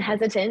 So we've been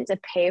hesitant to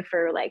pay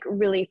for like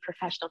really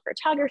professional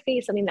photography,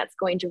 something that's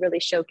going to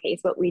really showcase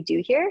what we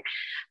do here,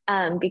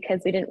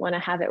 because we didn't want to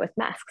have it with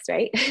masks,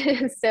 right?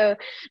 So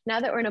now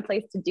that we're in a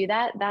place to do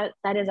that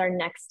is our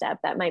next step.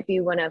 That might be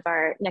one of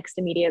our next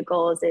immediate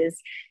goals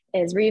is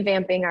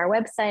revamping our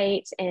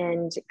website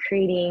and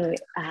creating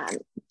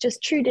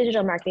just true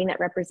digital marketing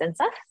that represents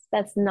us.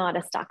 That's not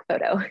a stock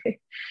photo.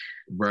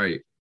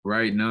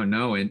 Right.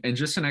 No. And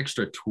just an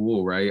extra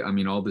tool, right? I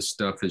mean, all this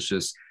stuff is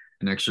just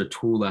an extra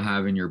tool to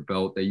have in your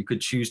belt that you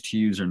could choose to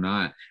use or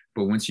not.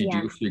 But once you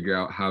do figure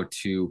out how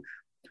to,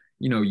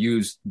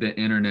 use the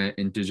internet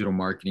and digital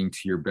marketing to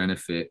your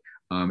benefit,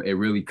 it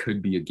really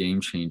could be a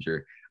game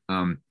changer.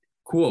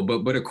 Cool.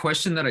 But a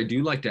question that I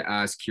do like to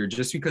ask here,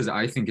 just because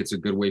I think it's a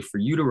good way for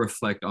you to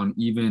reflect on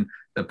even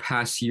the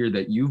past year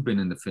that you've been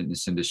in the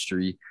fitness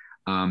industry.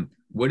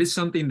 What is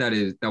something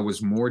that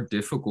was more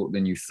difficult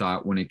than you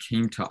thought when it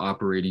came to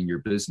operating your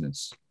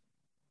business?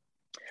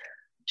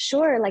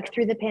 Sure. Like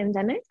through the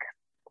pandemic?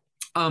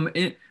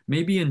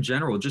 Maybe in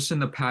general, just in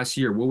the past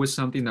year, what was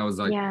something that was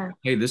like, Yeah.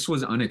 hey, this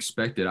was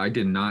unexpected. I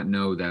did not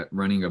know that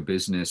running a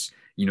business,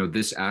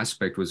 this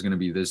aspect was going to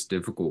be this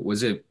difficult.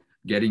 Was it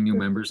getting new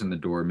members in the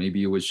door?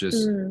 Maybe it was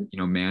just, Mm,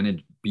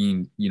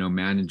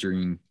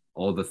 managing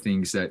all the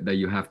things that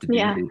you have to do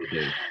yeah. day to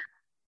day.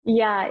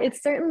 Yeah,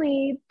 it's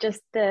certainly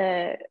just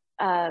the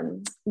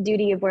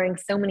duty of wearing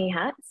so many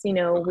hats.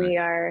 Okay. We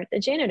are the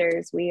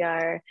janitors, we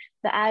are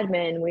the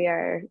admin, we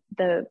are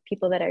the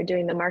people that are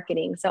doing the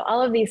marketing. So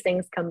all of these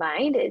things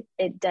combined,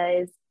 it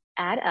does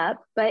add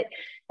up, but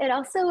it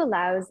also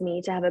allows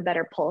me to have a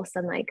better pulse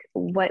on like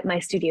what my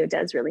studio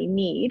does really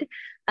need.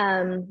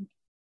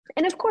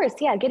 And of course,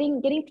 yeah,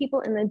 getting people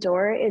in the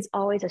door is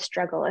always a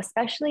struggle,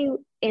 especially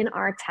in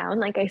our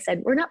town. Like I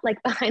said, we're not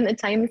like behind the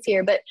times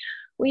here, but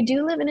we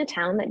do live in a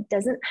town that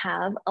doesn't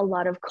have a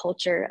lot of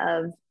culture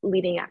of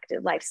leading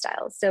active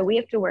lifestyles. So we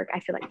have to work, I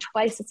feel like,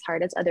 twice as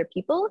hard as other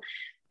people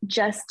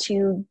just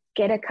to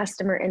get a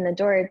customer in the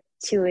door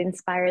to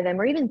inspire them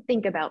or even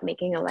think about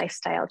making a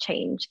lifestyle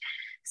change.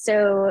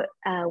 So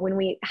when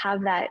we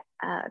have that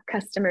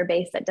customer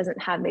base that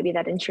doesn't have maybe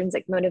that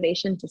intrinsic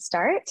motivation to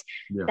start,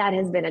 that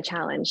has been a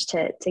challenge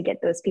to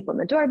get those people in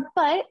the door.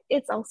 But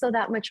it's also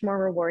that much more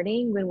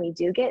rewarding when we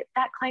do get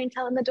that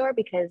clientele in the door,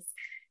 because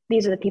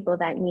these are the people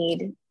that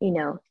need,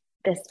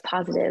 this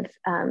positive,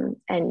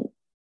 and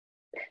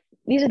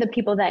these are the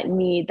people that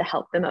need the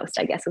help the most,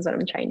 I guess is what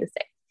I'm trying to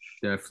say.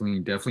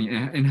 Definitely.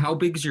 And how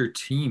big is your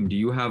team? Do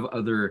you have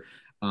other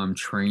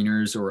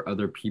trainers or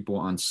other people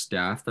on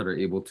staff that are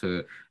able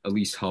to at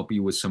least help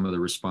you with some of the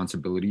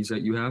responsibilities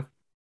that you have?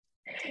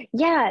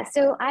 Yeah,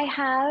 so I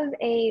have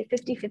a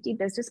 50-50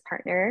 business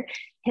partner.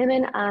 Him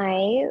and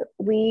I,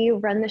 we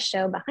run the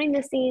show behind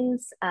the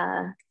scenes,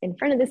 in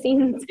front of the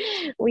scenes.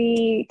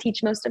 We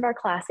teach most of our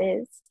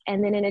classes.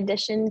 And then in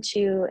addition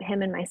to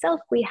him and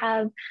myself, we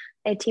have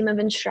a team of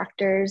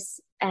instructors,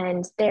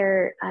 and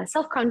they're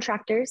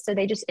self-contractors. So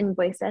they just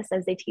invoice us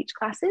as they teach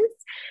classes.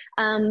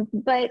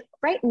 But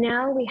right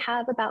now we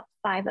have about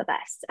 5 of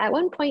us. At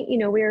one point, we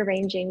were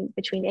ranging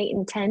between 8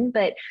 and 10,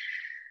 but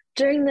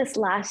during this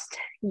last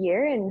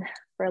year, and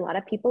for a lot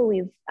of people,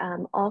 we've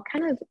all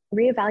kind of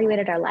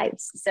reevaluated our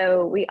lives.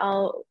 So we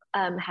all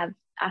have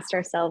asked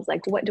ourselves,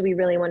 like, what do we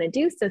really want to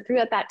do? So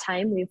throughout that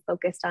time, we've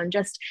focused on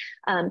just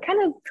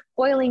kind of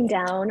boiling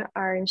down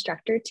our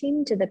instructor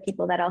team to the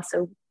people that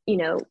also,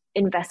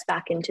 invest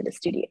back into the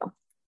studio.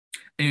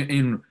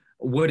 And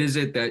what is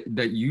it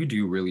that you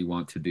do really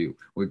want to do?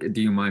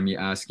 Do you mind me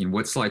asking?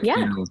 What's like,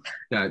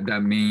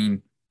 that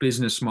main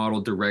business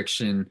model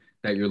direction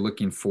that you're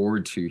looking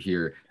forward to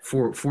here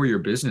for your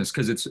business?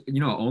 Because it's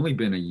only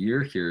been a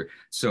year here,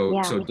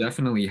 so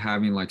definitely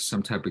having like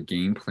some type of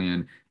game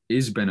plan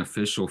is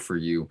beneficial for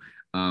you.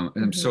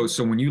 And so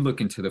when you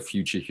look into the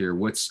future here,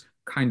 what's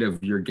kind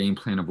of your game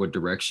plan of what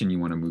direction you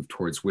want to move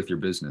towards with your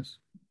business?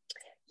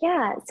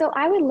 Yeah, so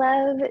I would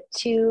love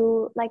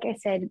to, like I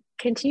said,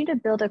 continue to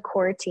build a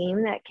core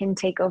team that can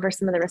take over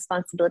some of the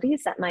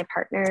responsibilities that my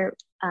partner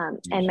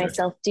and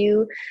myself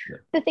do,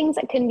 the things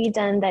that can be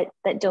done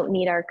that don't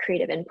need our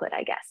creative input,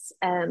 I guess.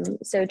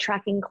 So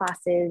tracking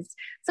classes,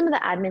 some of the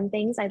admin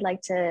things I'd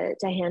like to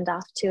hand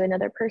off to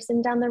another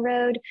person down the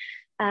road.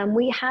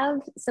 We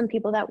have some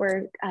people that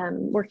we're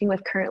working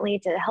with currently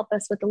to help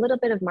us with a little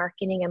bit of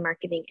marketing and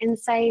marketing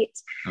insight.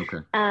 Okay.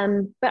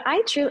 But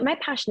my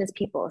passion is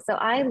people. So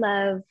I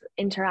love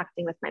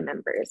interacting with my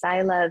members.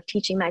 I love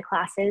teaching my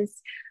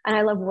classes, and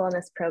I love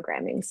wellness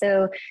programming.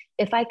 So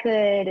if I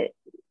could,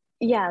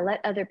 let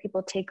other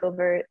people take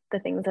over the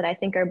things that I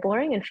think are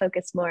boring and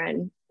focus more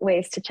on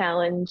ways to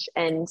challenge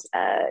and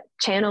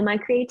channel my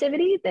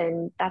creativity,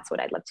 then that's what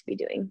I'd love to be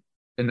doing.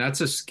 And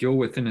that's a skill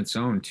within its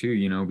own too,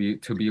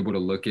 to be able to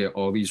look at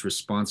all these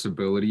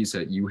responsibilities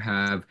that you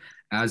have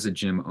as a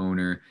gym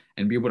owner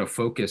and be able to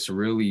focus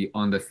really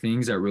on the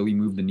things that really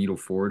move the needle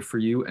forward for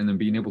you, and then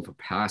being able to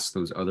pass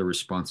those other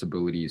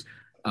responsibilities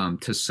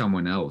to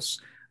someone else.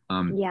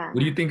 What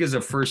do you think is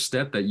the first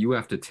step that you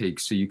have to take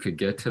so you could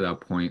get to that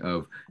point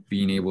of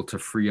being able to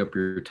free up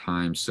your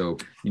time so,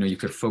 you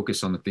could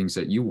focus on the things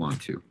that you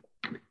want to?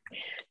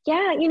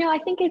 Yeah, I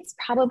think it's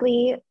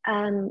probably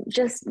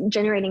just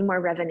generating more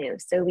revenue.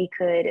 So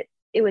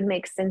it would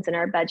make sense in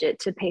our budget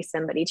to pay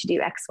somebody to do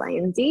X, Y,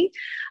 and Z.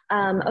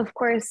 Of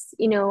course,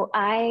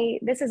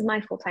 this is my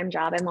full-time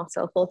job. I'm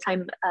also a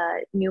full-time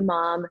new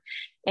mom,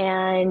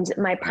 and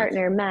my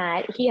partner,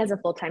 Matt, he has a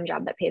full-time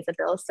job that pays the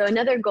bills. So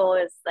another goal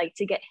is like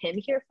to get him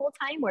here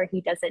full-time, where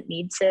he doesn't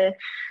need to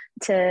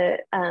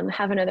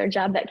have another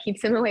job that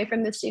keeps him away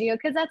from the studio,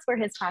 because that's where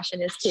his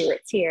passion is too.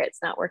 It's here,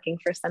 it's not working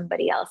for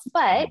somebody else.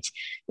 But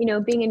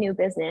being a new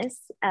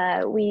business,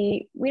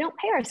 we don't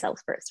pay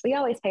ourselves first. We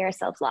always pay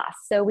ourselves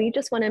last. So we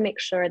just want to make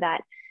sure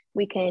that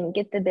we can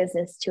get the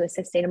business to a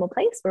sustainable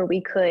place where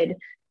we could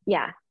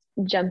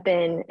jump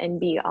in and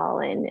be all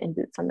in and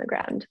boots on the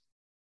ground.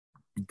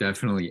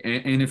 Definitely.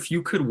 And if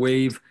you could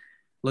wave,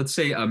 let's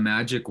say, a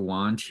magic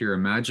wand here, a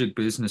magic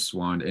business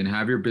wand, and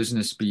have your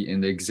business be in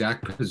the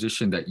exact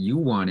position that you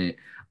want it,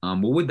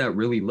 what would that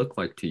really look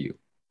like to you?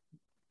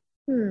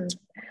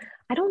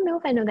 I don't know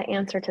if I know the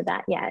answer to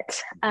that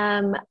yet.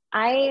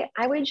 I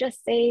would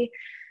just say,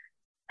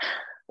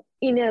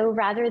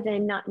 rather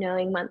than not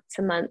knowing month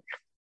to month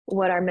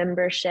what our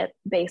membership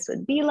base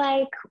would be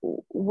like,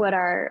 what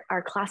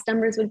our class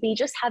numbers would be,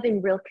 just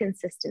having real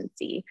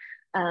consistency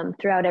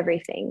throughout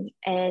everything.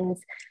 And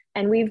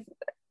we've,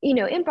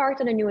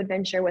 embarked on a new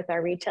adventure with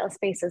our retail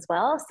space as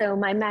well. So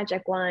my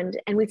magic wand,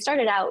 and we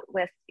started out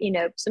with,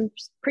 some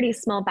pretty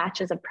small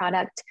batches of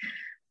product.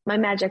 My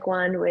magic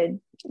wand would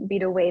be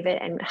to wave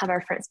it and have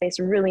our front space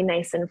really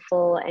nice and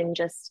full, and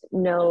just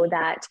know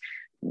that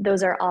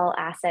those are all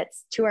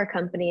assets to our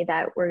company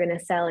that we're going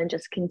to sell and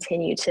just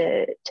continue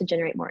to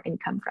generate more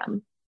income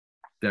from.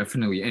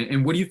 Definitely.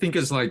 And what do you think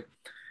is like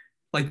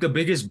the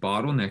biggest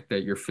bottleneck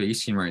that you're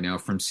facing right now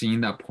from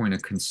seeing that point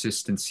of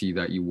consistency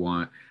that you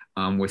want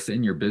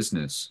within your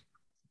business?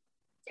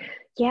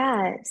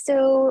 Yeah.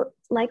 So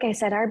like I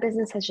said, our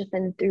business has just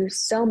been through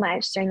so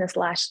much during this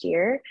last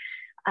year.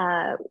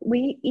 I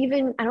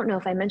don't know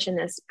if I mentioned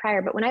this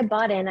prior, but when I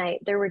bought in,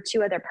 there were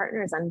 2 other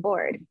partners on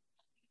board,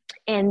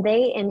 and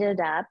they ended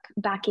up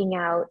backing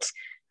out.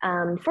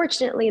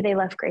 Fortunately, they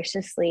left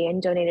graciously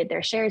and donated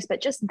their shares,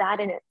 but just that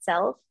in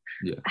itself,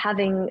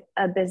 having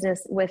a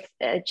business with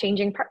a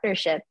changing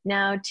partnership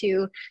now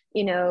to,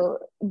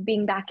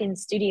 being back in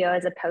studio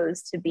as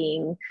opposed to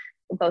being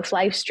both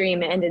live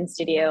stream and in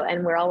studio,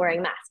 and we're all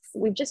wearing masks.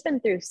 We've just been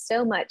through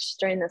so much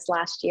during this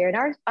last year,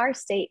 and our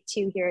state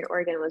too here in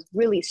Oregon was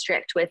really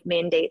strict with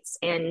mandates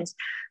and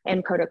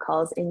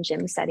protocols in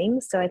gym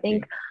settings. So I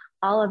think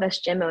all of us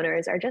gym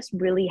owners are just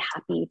really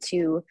happy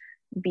to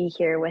be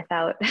here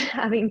without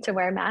having to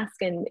wear masks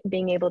and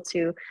being able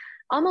to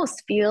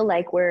almost feel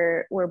like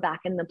we're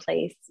back in the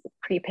place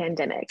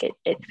pre-pandemic.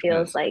 It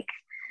feels like,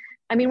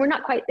 we're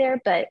not quite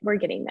there, but we're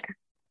getting there.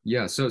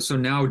 Yeah. So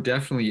now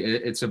definitely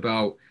it's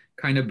about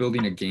kind of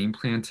building a game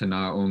plan to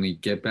not only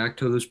get back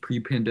to those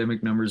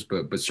pre-pandemic numbers,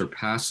 but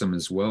surpass them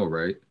as well,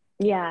 right?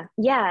 Yeah.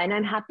 And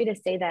I'm happy to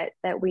say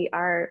that we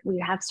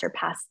have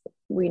surpassed,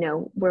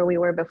 where we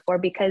were before,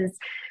 because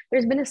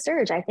there's been a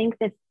surge. I think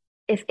that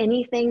if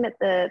anything that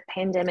the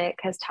pandemic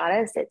has taught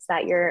us, it's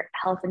that your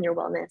health and your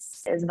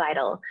wellness is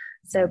vital.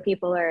 So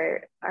people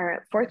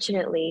are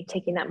fortunately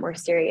taking that more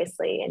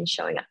seriously and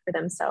showing up for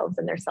themselves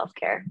and their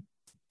self-care.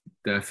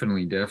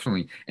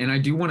 Definitely. And I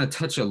do want to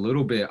touch a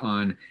little bit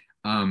on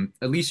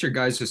at least your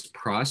guys'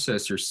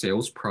 process, your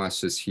sales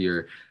process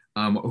here.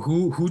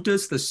 Who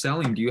does the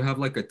selling? Do you have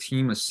like a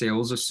team, a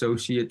sales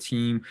associate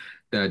team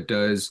that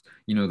does,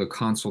 the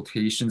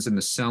consultations and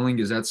the selling?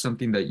 Is that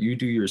something that you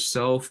do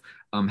yourself?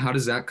 How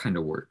does that kind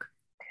of work?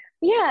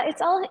 Yeah,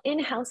 it's all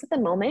in-house at the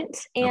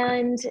moment.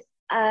 And,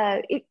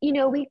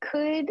 we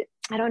could,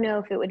 I don't know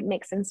if it would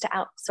make sense to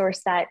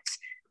outsource that,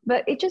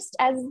 but it just,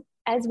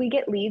 as we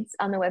get leads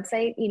on the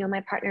website,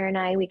 my partner and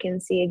I, we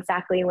can see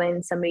exactly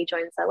when somebody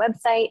joins the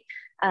website.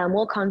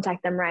 We'll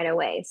contact them right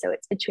away. So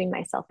it's between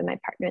myself and my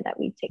partner that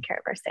we take care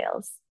of our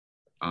sales.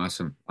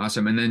 Awesome.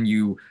 And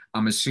then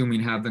I'm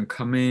assuming, have them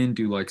come in,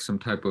 do like some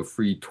type of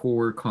free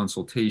tour,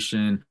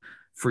 consultation,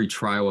 free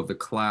trial of the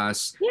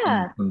class.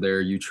 Yeah. And from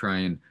there, you try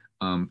and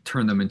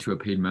turn them into a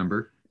paid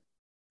member.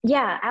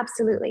 Yeah,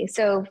 absolutely.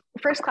 So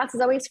first class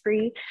is always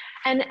free.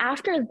 And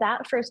after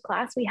that first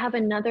class, we have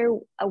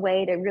a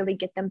way to really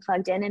get them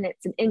plugged in, and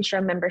it's an intro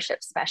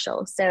membership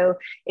special. So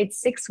it's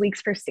 6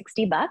 weeks for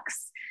 $60.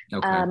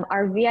 Okay.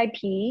 Our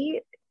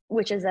VIP,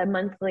 which is a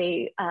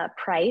monthly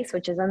price,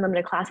 which is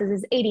unlimited classes,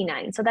 is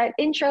 $89. So that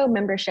intro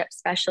membership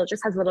special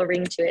just has a little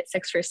ring to it,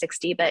 6 for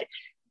 $60. But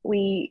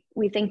we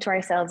think to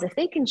ourselves, if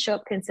they can show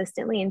up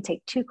consistently and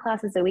take 2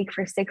 classes a week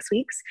for 6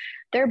 weeks,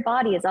 their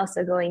body is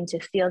also going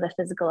to feel the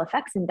physical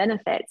effects and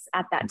benefits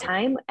at that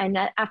time. And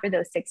after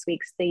those 6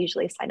 weeks, they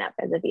usually sign up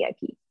as a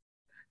VIP.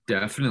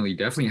 Definitely.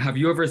 Have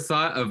you ever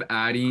thought of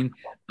adding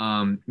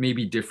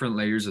maybe different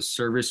layers of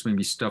service,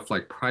 maybe stuff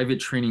like private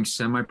training,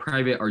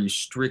 semi-private? Are you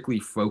strictly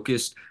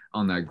focused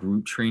on that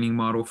group training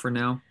model for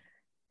now?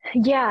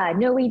 Yeah,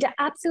 no, we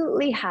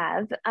absolutely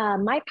have.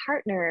 My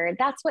partner,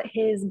 that's what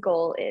his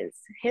goal is.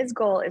 His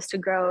goal is to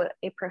grow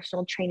a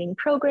personal training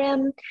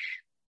program.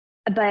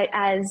 But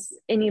as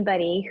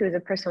anybody who's a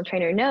personal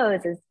trainer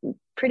knows, is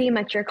pretty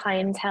much your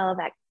clientele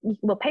that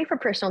will pay for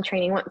personal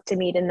training wants to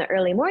meet in the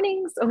early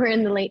mornings or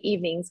in the late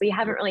evenings. We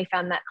haven't really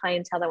found that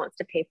clientele that wants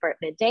to pay for it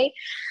midday.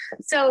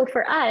 So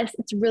for us,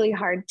 it's really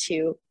hard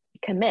to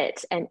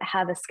commit and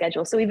have a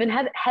schedule. So we've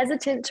been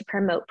hesitant to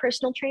promote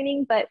personal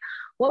training, but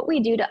what we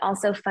do to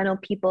also funnel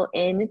people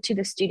into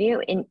the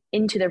studio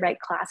into the right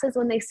classes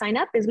when they sign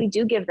up is we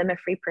do give them a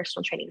free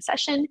personal training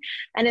session.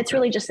 And it's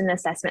really just an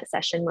assessment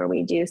session where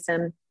we do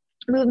some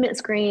movement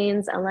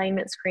screens,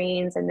 alignment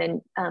screens, and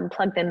then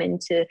plug them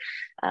into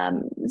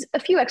a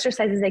few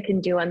exercises they can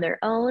do on their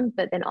own,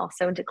 but then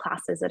also into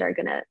classes that are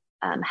going to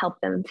help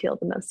them feel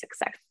the most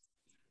success.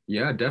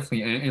 Yeah,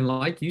 definitely. And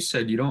like you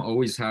said, you don't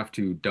always have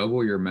to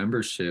double your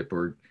membership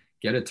or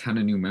get a ton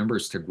of new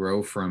members to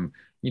grow from,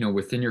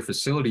 within your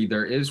facility.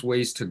 There is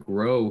ways to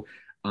grow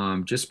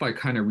just by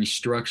kind of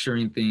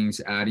restructuring things,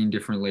 adding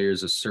different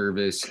layers of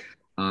service,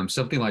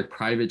 something like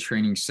private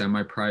training,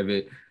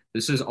 semi-private.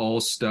 this is all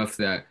stuff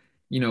that,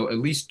 you know, at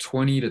least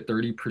 20 to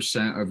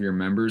 30% of your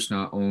members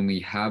not only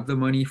have the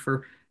money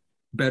for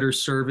better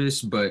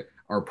service, but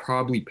are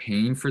probably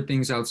paying for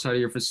things outside of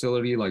your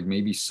facility, like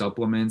maybe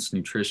supplements,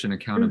 nutrition,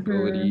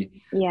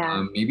 accountability,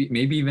 Yeah.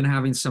 maybe even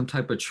having some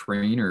type of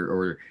trainer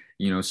or,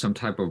 you know, some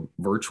type of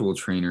virtual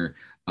trainer.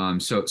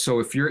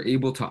 So if you're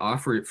able to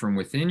offer it from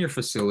within your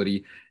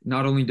facility,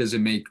 not only does it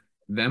make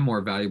them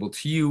more valuable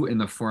to you in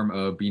the form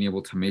of being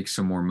able to make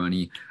some more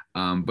money,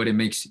 but it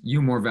makes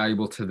you more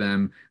valuable to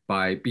them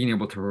by being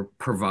able to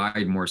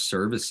provide more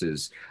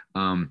services.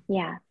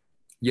 Yeah.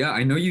 Yeah,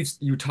 I know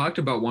you talked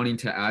about wanting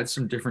to add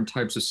some different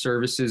types of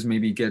services,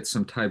 maybe get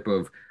some type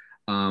of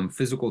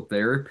physical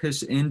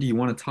therapist in. Do you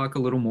want to talk a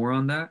little more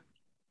on that?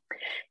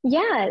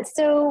 Yeah,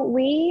 so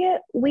we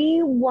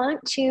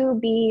want to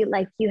be,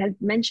 like you had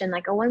mentioned,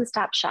 like a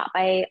one-stop shop.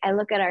 I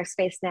look at our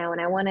space now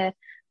and I want to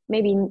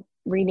maybe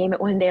rename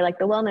it one day like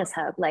the Wellness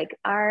Hub. Like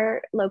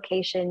our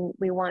location,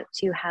 we want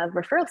to have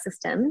referral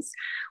systems.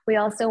 We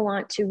also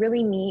want to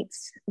really meet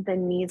the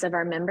needs of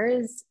our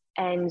members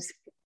and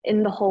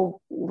in the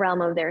whole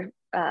realm of their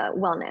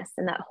wellness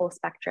and that whole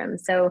spectrum.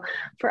 So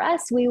for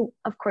us,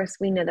 of course,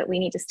 we know that we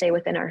need to stay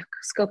within our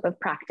scope of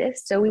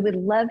practice. So we would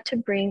love to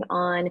bring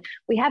on,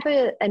 we have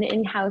an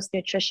in-house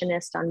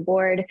nutritionist on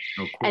board,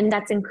 cool. And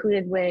that's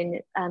included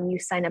when you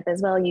sign up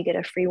as well. You get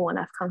a free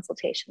one-off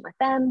consultation with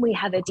them. We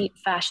have a deep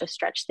fascia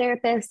stretch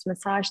therapist,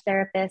 massage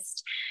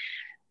therapist.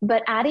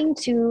 But adding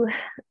to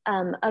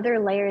other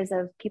layers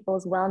of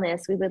people's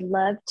wellness, we would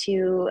love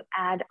to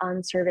add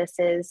on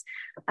services,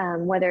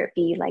 whether it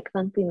be like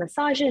monthly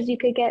massages you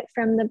could get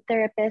from the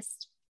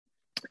therapist.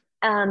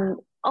 All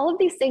of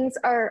these things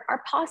are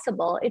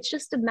possible. It's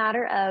just a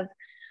matter of,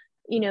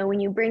 you know,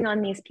 when you bring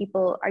on these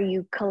people, are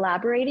you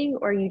collaborating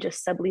or are you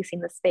just subleasing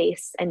the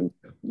space and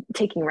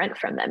taking rent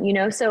from them? You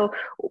know, so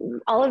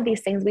all of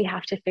these things we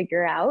have to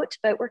figure out,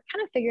 but we're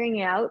kind of figuring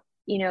it out,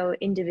 you know,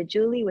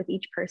 individually with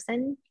each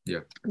person. Yeah.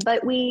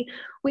 But we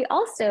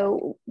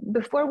also,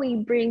 before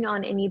we bring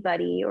on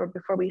anybody or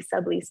before we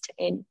sublease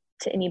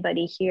to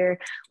anybody here,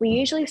 we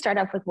usually start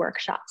off with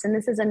workshops. And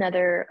this is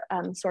another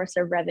source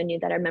of revenue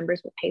that our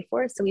members will pay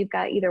for. So we've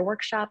got either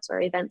workshops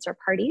or events or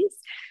parties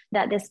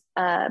that this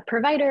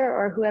provider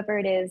or whoever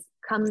it is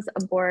comes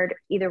aboard.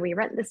 Either we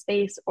rent the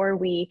space or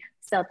we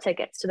sell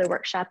tickets to the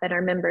workshop, and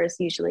our members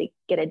usually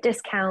get a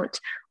discount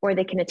or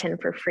they can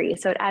attend for free.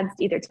 So it adds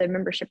either to the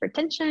membership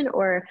retention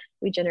or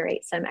we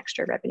generate some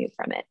extra revenue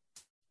from it.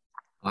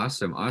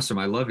 Awesome. I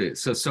love it.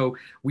 So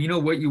we know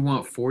what you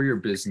want for your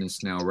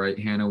business now, right,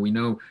 Hannah? We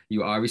know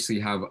you obviously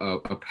have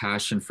a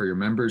passion for your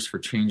members, for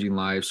changing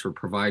lives, for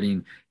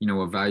providing, you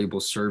know, a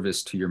valuable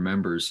service to your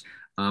members.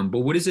 But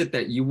what is it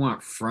that you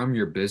want from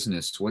your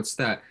business? What's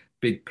that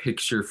big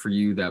picture for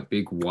you, that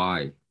big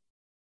why?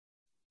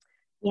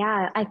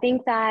 Yeah, I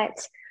think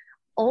that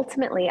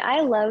ultimately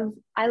I love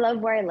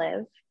where I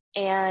live,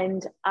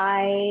 and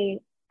I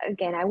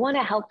want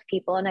to help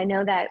people. And I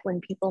know that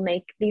when people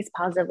make these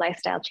positive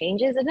lifestyle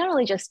changes, it not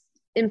only just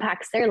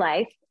impacts their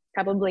life,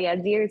 probably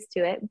adds years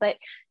to it, but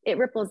it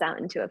ripples out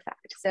into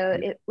effect. So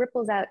it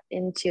ripples out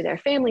into their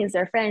families,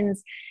 their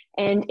friends,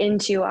 and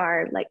into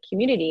our like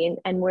community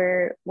and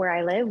where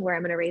I live, where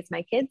I'm going to raise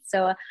my kids.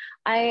 So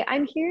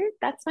I'm here.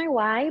 That's my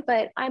why.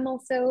 But I'm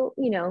also,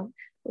 you know,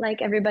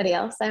 like everybody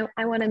else,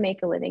 I want to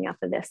make a living off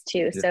of this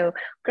too. Yeah. So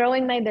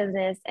growing my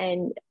business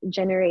and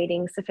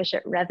generating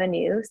sufficient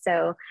revenue.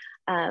 So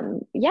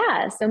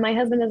so my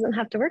husband doesn't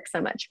have to work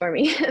so much for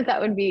me. That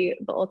would be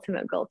the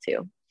ultimate goal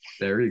too.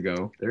 There you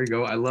go.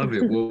 I love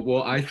it.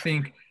 Well, I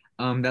think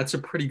that's a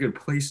pretty good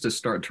place to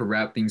start to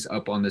wrap things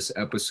up on this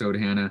episode,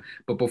 Hannah.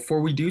 But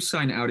before we do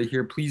sign out of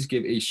here, please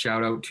give a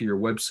shout out to your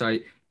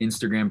website,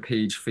 Instagram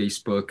page,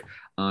 Facebook,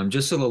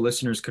 just so the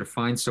listeners could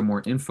find some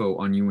more info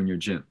on you and your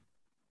gym.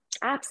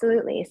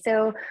 Absolutely.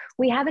 So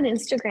we have an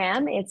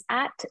Instagram. It's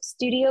at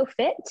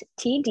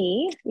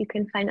StudioFitTD. You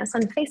can find us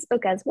on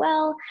Facebook as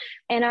well.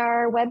 And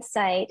our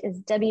website is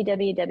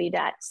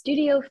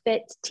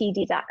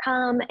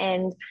www.studiofittd.com.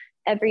 And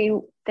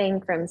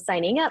everything from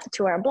signing up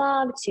to our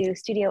blog to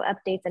studio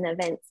updates and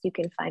events you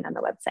can find on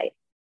the website.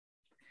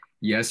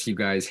 Yes, you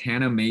guys,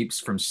 Hannah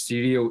Mapes from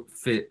Studio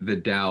Fit the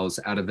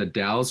Dalles out of the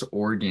Dalles,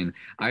 Oregon.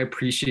 I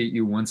appreciate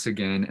you once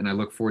again, and I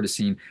look forward to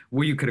seeing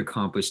what you could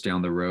accomplish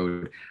down the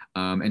road.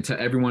 And to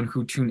everyone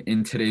who tuned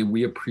in today,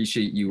 we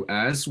appreciate you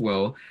as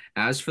well.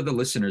 As for the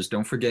listeners,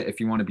 don't forget, if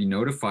you want to be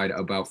notified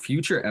about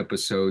future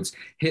episodes,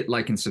 hit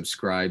like and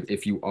subscribe.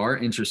 If you are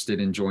interested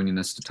in joining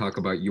us to talk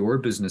about your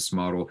business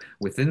model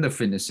within the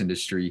fitness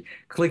industry,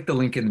 click the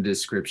link in the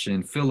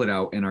description, fill it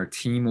out, and our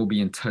team will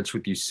be in touch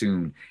with you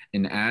soon.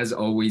 And as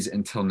always,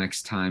 until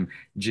next time,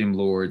 Gym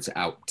Lords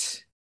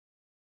out.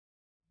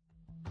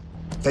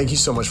 Thank you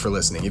so much for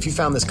listening. If you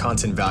found this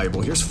content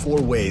valuable, here's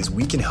 4 ways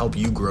we can help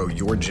you grow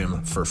your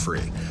gym for free.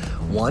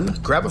 1,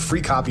 grab a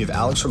free copy of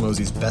Alex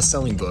Hormozi's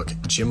best-selling book,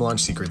 Gym Launch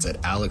Secrets, at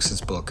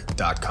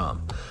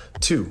alexsbook.com.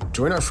 2,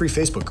 join our free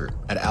Facebook group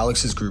at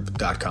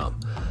alexsgroup.com.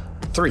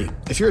 3,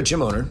 if you're a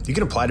gym owner, you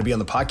can apply to be on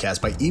the podcast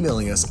by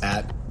emailing us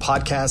at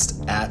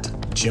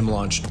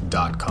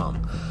podcast@gymlaunch.com.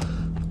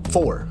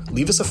 4,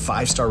 leave us a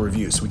 5-star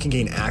review so we can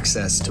gain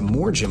access to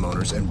more gym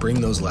owners and bring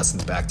those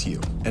lessons back to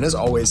you. And as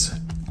always,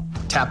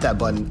 tap that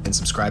button and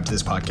subscribe to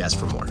this podcast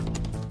for more.